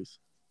ad-libs always.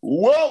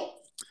 Whoa.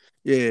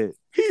 Yeah,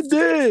 he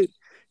did.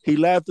 He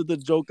laughed at the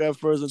joke at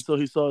first until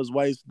he saw his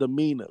wife's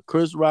demeanor.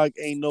 Chris Rock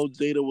ain't know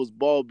Jada was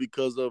bald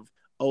because of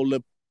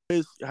alopecia.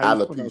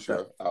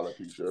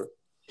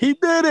 He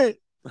did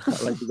it.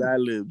 I like the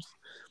ad-libs.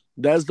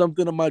 That's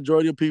something the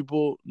majority of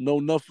people know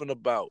nothing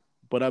about.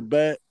 But I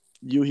bet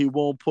you he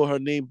won't put her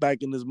name back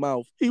in his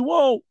mouth. He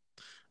won't.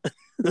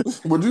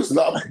 Would you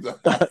stop?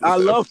 I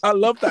love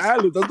the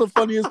ad-libs. That's the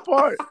funniest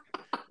part.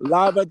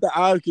 Live at the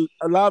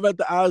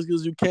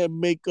Oscars, you can't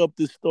make up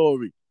this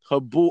story. Her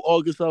boo,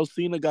 August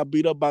Alsina, got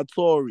beat up by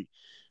Tory.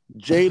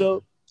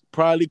 Jada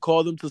probably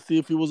called him to see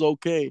if he was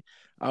okay.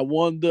 I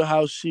wonder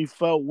how she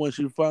felt when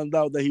she found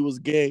out that he was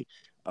gay.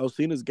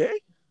 Alcina's gay?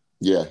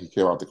 Yeah, he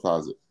came out the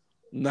closet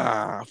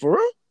Nah, for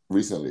real?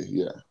 recently.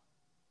 Yeah.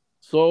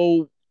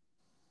 So,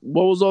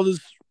 what was all this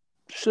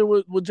shit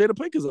with Jada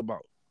Pinkett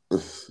about?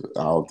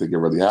 I don't think it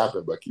really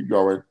happened, but keep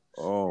going.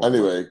 Oh,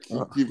 Anyway,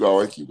 keep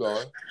going. Keep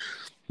going.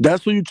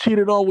 that's what you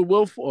cheated on with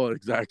Will Ford.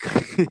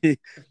 Exactly.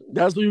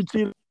 That's what you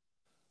cheated.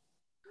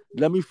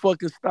 Let me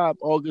fucking stop.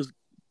 August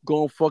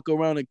going fuck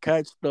around and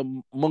catch the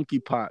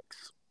monkeypox.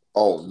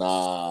 Oh,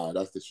 nah.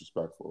 That's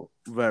disrespectful.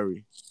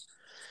 Very.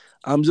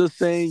 I'm just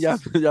saying,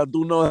 y'all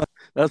do know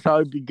that's how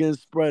it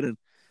begins spreading.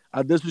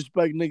 I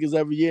disrespect niggas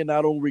every year and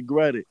I don't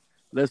regret it.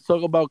 Let's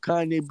talk about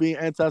Kanye being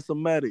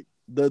anti-Semitic.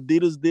 The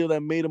Adidas deal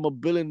that made him a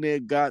billionaire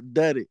got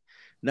deaded.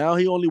 Now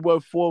he only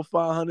worth 400 or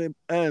 500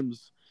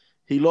 M's.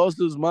 He lost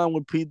his mind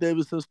when Pete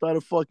Davidson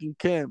started fucking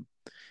Kim.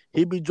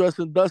 He be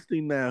dressing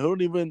dusty now. He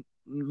don't even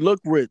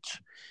look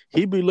rich.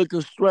 He be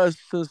looking stressed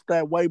since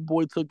that white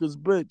boy took his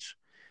bitch.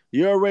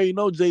 You already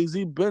know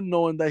Jay-Z been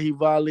knowing that he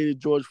violated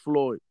George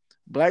Floyd.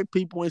 Black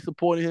people ain't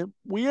supporting him.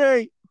 We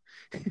ain't.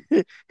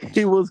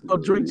 He was a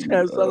drink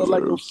champ sounding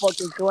like a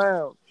fucking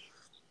clown.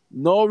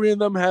 Nori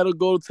and them had to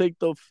go take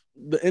the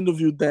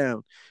interview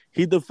down.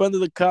 He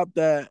defended the cop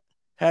that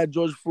had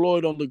George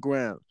Floyd on the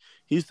ground.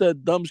 He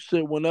said dumb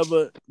shit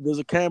whenever there's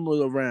a camera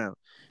around.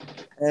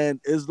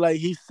 And it's like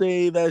he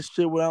say that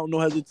shit without no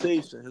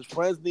hesitation. His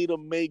friends need to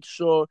make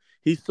sure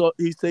he's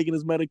taking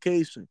his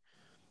medication.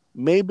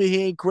 Maybe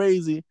he ain't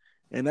crazy,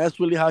 and that's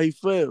really how he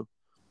feel.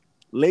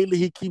 Lately,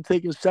 he keep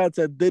taking shots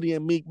at Diddy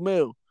and Meek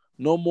Mill.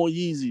 No more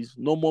Yeezys.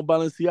 No more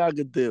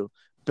Balenciaga deal.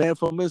 Banned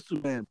from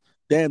Instagram.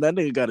 Damn, that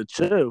nigga gotta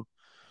chill.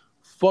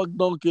 Fuck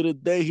Donkey of the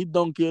Day. He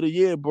Donkey of the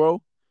Year,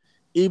 bro.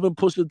 Even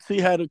Pusha T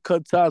had to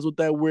cut ties with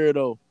that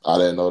weirdo. I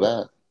didn't know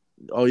that.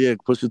 Oh yeah,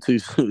 Pusha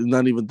T's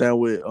not even down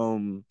with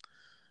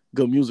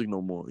good music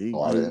no more.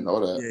 I didn't know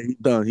that. Yeah, he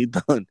done. He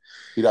done.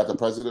 He not the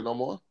president no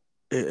more?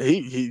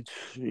 He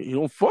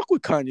don't fuck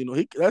with Kanye.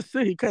 No, that's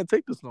it. He can't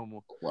take this no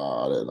more.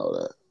 Wow, I didn't know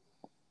that.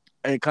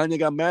 And Kanye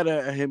got mad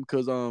at him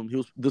because he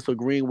was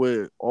disagreeing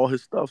with all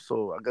his stuff.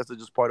 So I guess they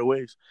just parted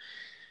ways.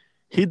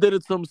 He did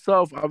it to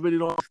himself. I really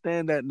don't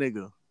understand that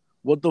nigga.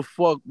 What the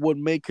fuck would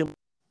make him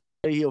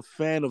say he a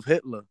fan of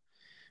Hitler?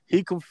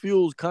 He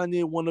confused.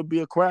 Kanye want to be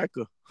a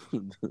cracker.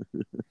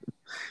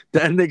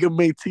 That nigga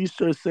made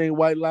T-shirts saying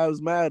White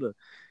Lives Matter.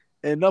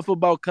 Enough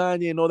about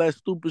Kanye and all that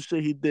stupid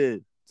shit he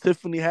did.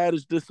 Tiffany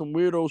Haddish did some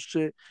weirdo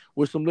shit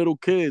with some little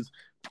kids.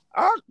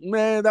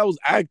 Man, that was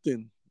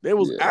acting. They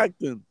was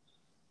acting.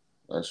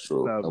 That's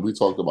true. And we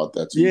talked about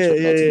that too.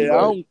 Yeah.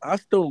 Right. I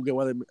still don't get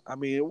why I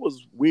mean, it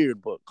was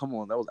weird, but come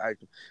on, that was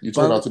acting. You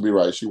turned out to be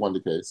right. She won the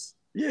case.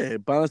 Yeah,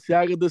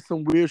 Balenciaga did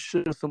some weird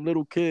shit with some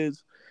little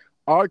kids.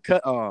 R.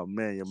 Kelly, oh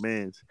man, your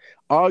man's.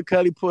 R.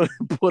 Kelly put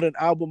an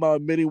album out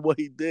admitting what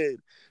he did.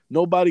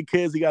 Nobody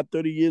cares. He got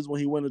 30 years when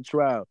he went to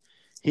trial.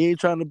 He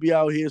ain't trying to be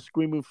out here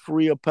screaming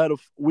free a pedophile.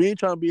 We ain't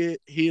trying to be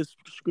here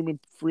screaming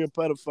free a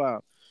pedophile.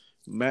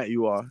 Matt,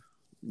 you are.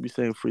 You be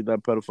saying free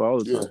that pedophile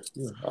all the time.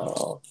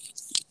 Yeah.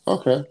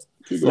 Okay.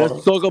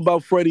 Let's talk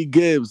about Freddie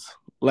Gibbs.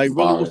 Like,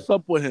 really, what's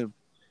up with him?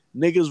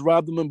 Niggas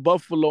robbed him in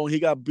Buffalo and he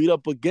got beat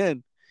up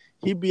again.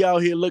 He be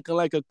out here looking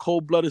like a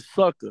cold-blooded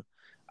sucker.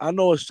 I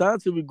know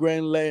Ashanti with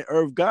Grand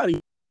Irv Gotti.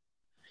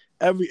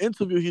 Every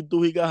interview he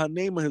do, he got her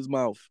name in his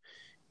mouth.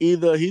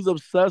 Either he's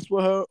obsessed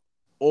with her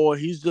or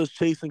he's just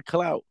chasing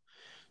clout.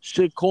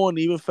 Shit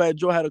corny. Even Fat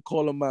Joe had to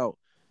call him out.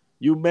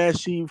 You mad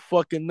she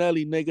fucking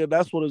Nelly, nigga.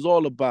 That's what it's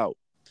all about.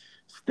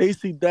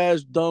 Stacey Dash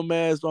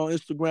dumbass on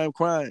Instagram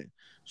crying.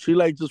 She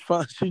just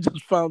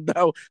found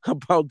out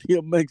about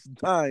DMX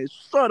dying.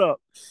 Shut up.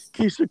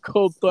 Keisha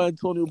Cole thought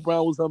Antonio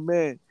Brown was her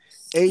man.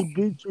 AB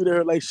treated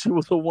her like she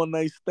was a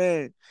one-night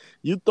stand.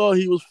 You thought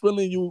he was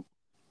feeling you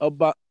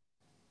about...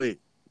 Wait.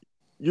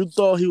 You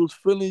thought he was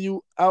feeling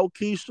you out,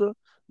 Keisha?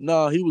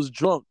 Nah, he was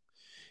drunk.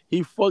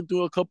 He fucked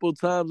you a couple of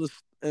times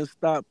and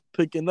stopped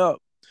picking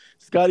up.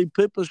 Scottie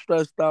Pippen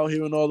stressed out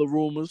hearing all the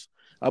rumors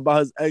about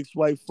his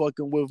ex-wife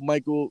fucking with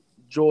Michael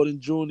Jordan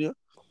Jr.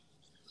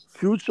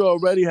 Future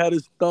already had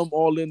his thumb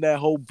all in that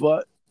whole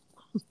butt.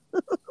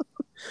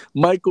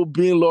 Michael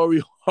B. and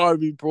Lori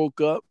Harvey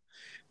broke up.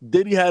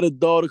 Diddy had a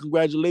daughter.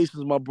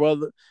 Congratulations, my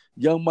brother.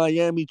 Young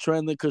Miami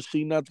trending because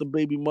she not the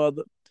baby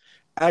mother.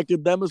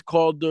 Academics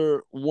called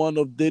her one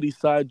of Diddy's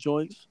side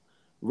joints.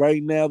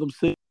 Right now, them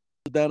sitting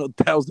down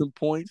 1,000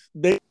 points.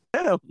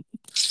 Damn.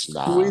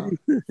 Nah.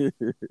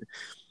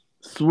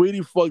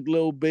 Sweetie fucked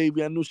Lil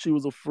Baby. I knew she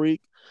was a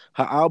freak.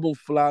 Her album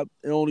flopped.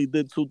 It only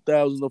did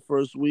 2,000 the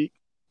first week.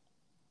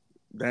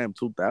 Damn,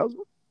 2,000?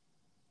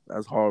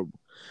 That's horrible.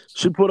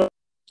 She put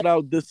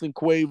out dissing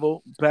Quavo.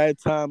 Bad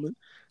timing.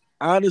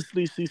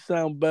 Honestly, she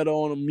sound better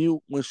on a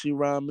mute when she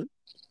rhyming.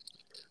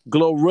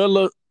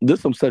 Glorilla,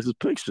 this some sexist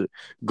picture.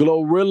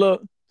 Glorilla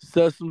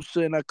said some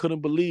shit and I couldn't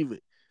believe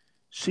it.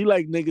 She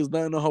like niggas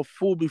nothing on her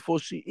food before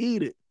she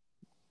eat it.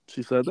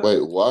 She said that.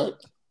 Wait,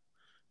 what?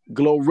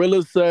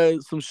 Glorilla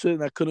said some shit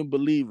and I couldn't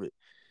believe it.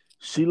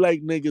 She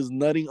like niggas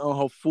nutting on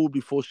her food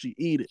before she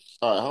eat it.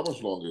 All right, how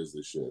much longer is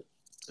this shit?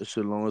 This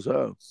shit long as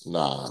hell.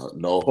 Nah,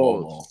 no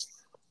Pause.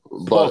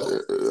 homo.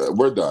 But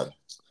we're done.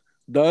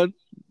 Done?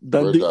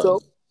 We're Dito? done.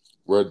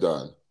 We're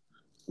done.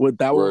 With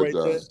that one We're right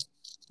done. there?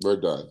 We're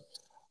done.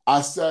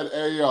 I said,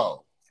 hey,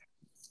 yo.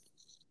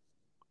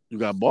 You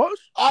got bars?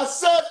 I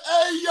said,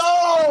 hey,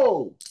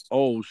 yo.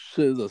 Oh,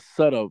 shit. It's a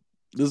setup.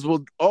 This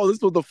was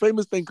the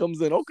famous thing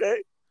comes in.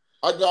 Okay.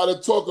 I got to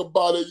talk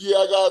about it. Yeah,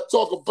 I got to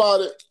talk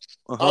about it.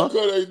 Uh-huh. I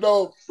couldn't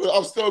know, but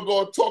I'm still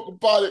going to talk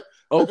about it.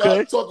 Okay. I got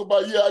to talk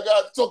about it. Yeah, I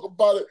got to talk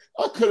about it.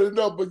 I couldn't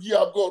know, but yeah,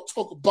 I'm going to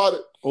talk about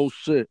it. Oh,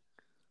 shit.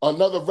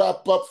 Another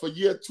wrap up for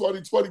year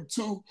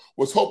 2022.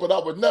 Was hoping I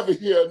would never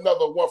hear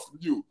another one from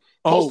you.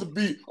 Supposed to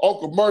be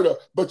Uncle Murder,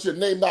 but your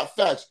name not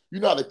facts.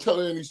 You're not a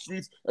killer in these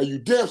streets, and you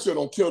damn sure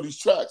don't kill these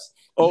tracks.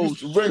 You used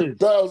to ring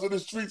bells in the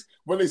streets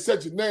when they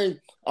said your name.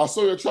 I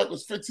saw your track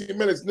was 15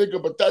 minutes,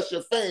 nigga, but that's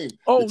your fame.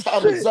 Your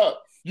time is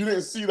up. You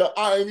didn't see the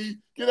irony.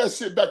 Get that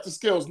shit back to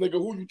scales, nigga.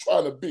 Who you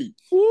trying to be?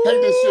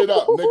 Hang this shit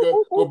up,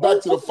 nigga. Go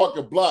back to the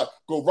fucking block.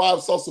 Go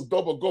rob, sell some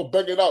dope, or go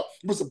bang it out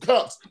with some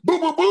cops. Boom,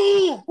 boom,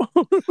 boom.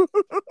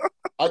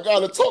 I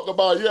gotta talk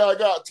about it. Yeah, I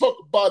gotta talk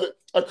about it.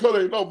 I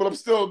couldn't know, but I'm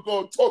still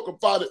gonna talk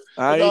about it.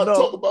 I gotta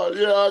talk about it.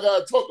 Yeah, I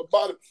gotta talk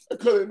about it. I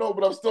couldn't know,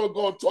 but I'm still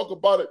gonna talk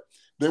about it.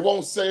 They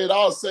won't say it.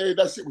 I'll say it.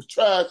 That shit was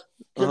trash.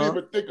 Can't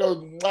even think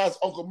of last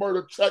Uncle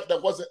Murder track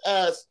that wasn't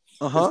ass.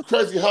 It's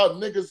crazy how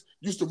niggas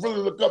used to really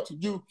look up to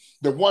you.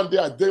 Then one day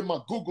I did my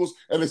Googles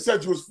and it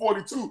said you was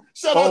 42.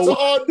 Shout out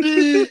to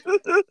RD.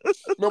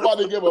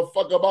 Nobody give a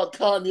fuck about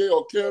Kanye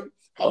or Kim.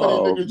 How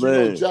many niggas you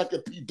know Jack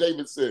and Pete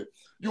Davidson?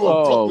 You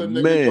a Brooklyn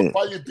nigga. Yo,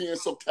 why you being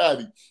so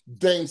catty?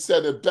 Dame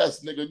said it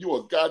best, nigga. You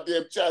a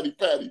goddamn chatty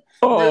patty.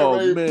 Put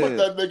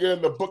that nigga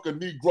in the book of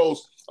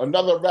Negroes.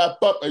 Another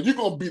wrap up, and you're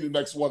going to be the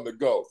next one to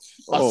go.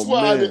 I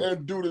swear I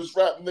didn't do this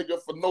rap,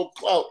 nigga, for no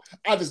clout.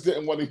 I just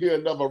didn't want to hear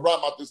another rhyme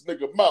out this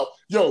nigga mouth.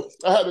 Yo,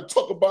 I had to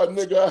talk about it,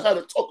 nigga. I had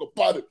to talk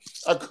about it.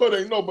 I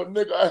couldn't know, but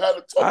nigga, I had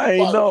to talk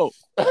about it.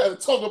 I had to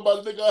talk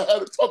about it, nigga. I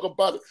had to talk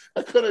about it.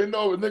 I couldn't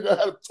know, but nigga, I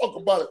had to talk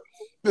about it.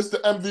 This the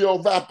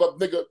MVO wrap up,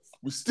 nigga.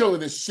 We still in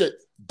this shit.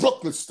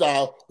 Brooklyn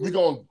style. We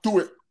going to do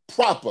it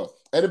proper.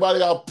 Anybody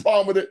got a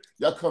problem with it,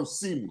 y'all come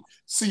see me.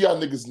 See y'all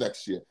niggas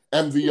next year.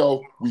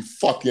 MVO, we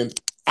fucking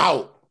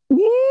out.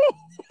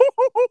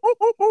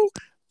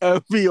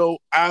 MVO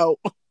out.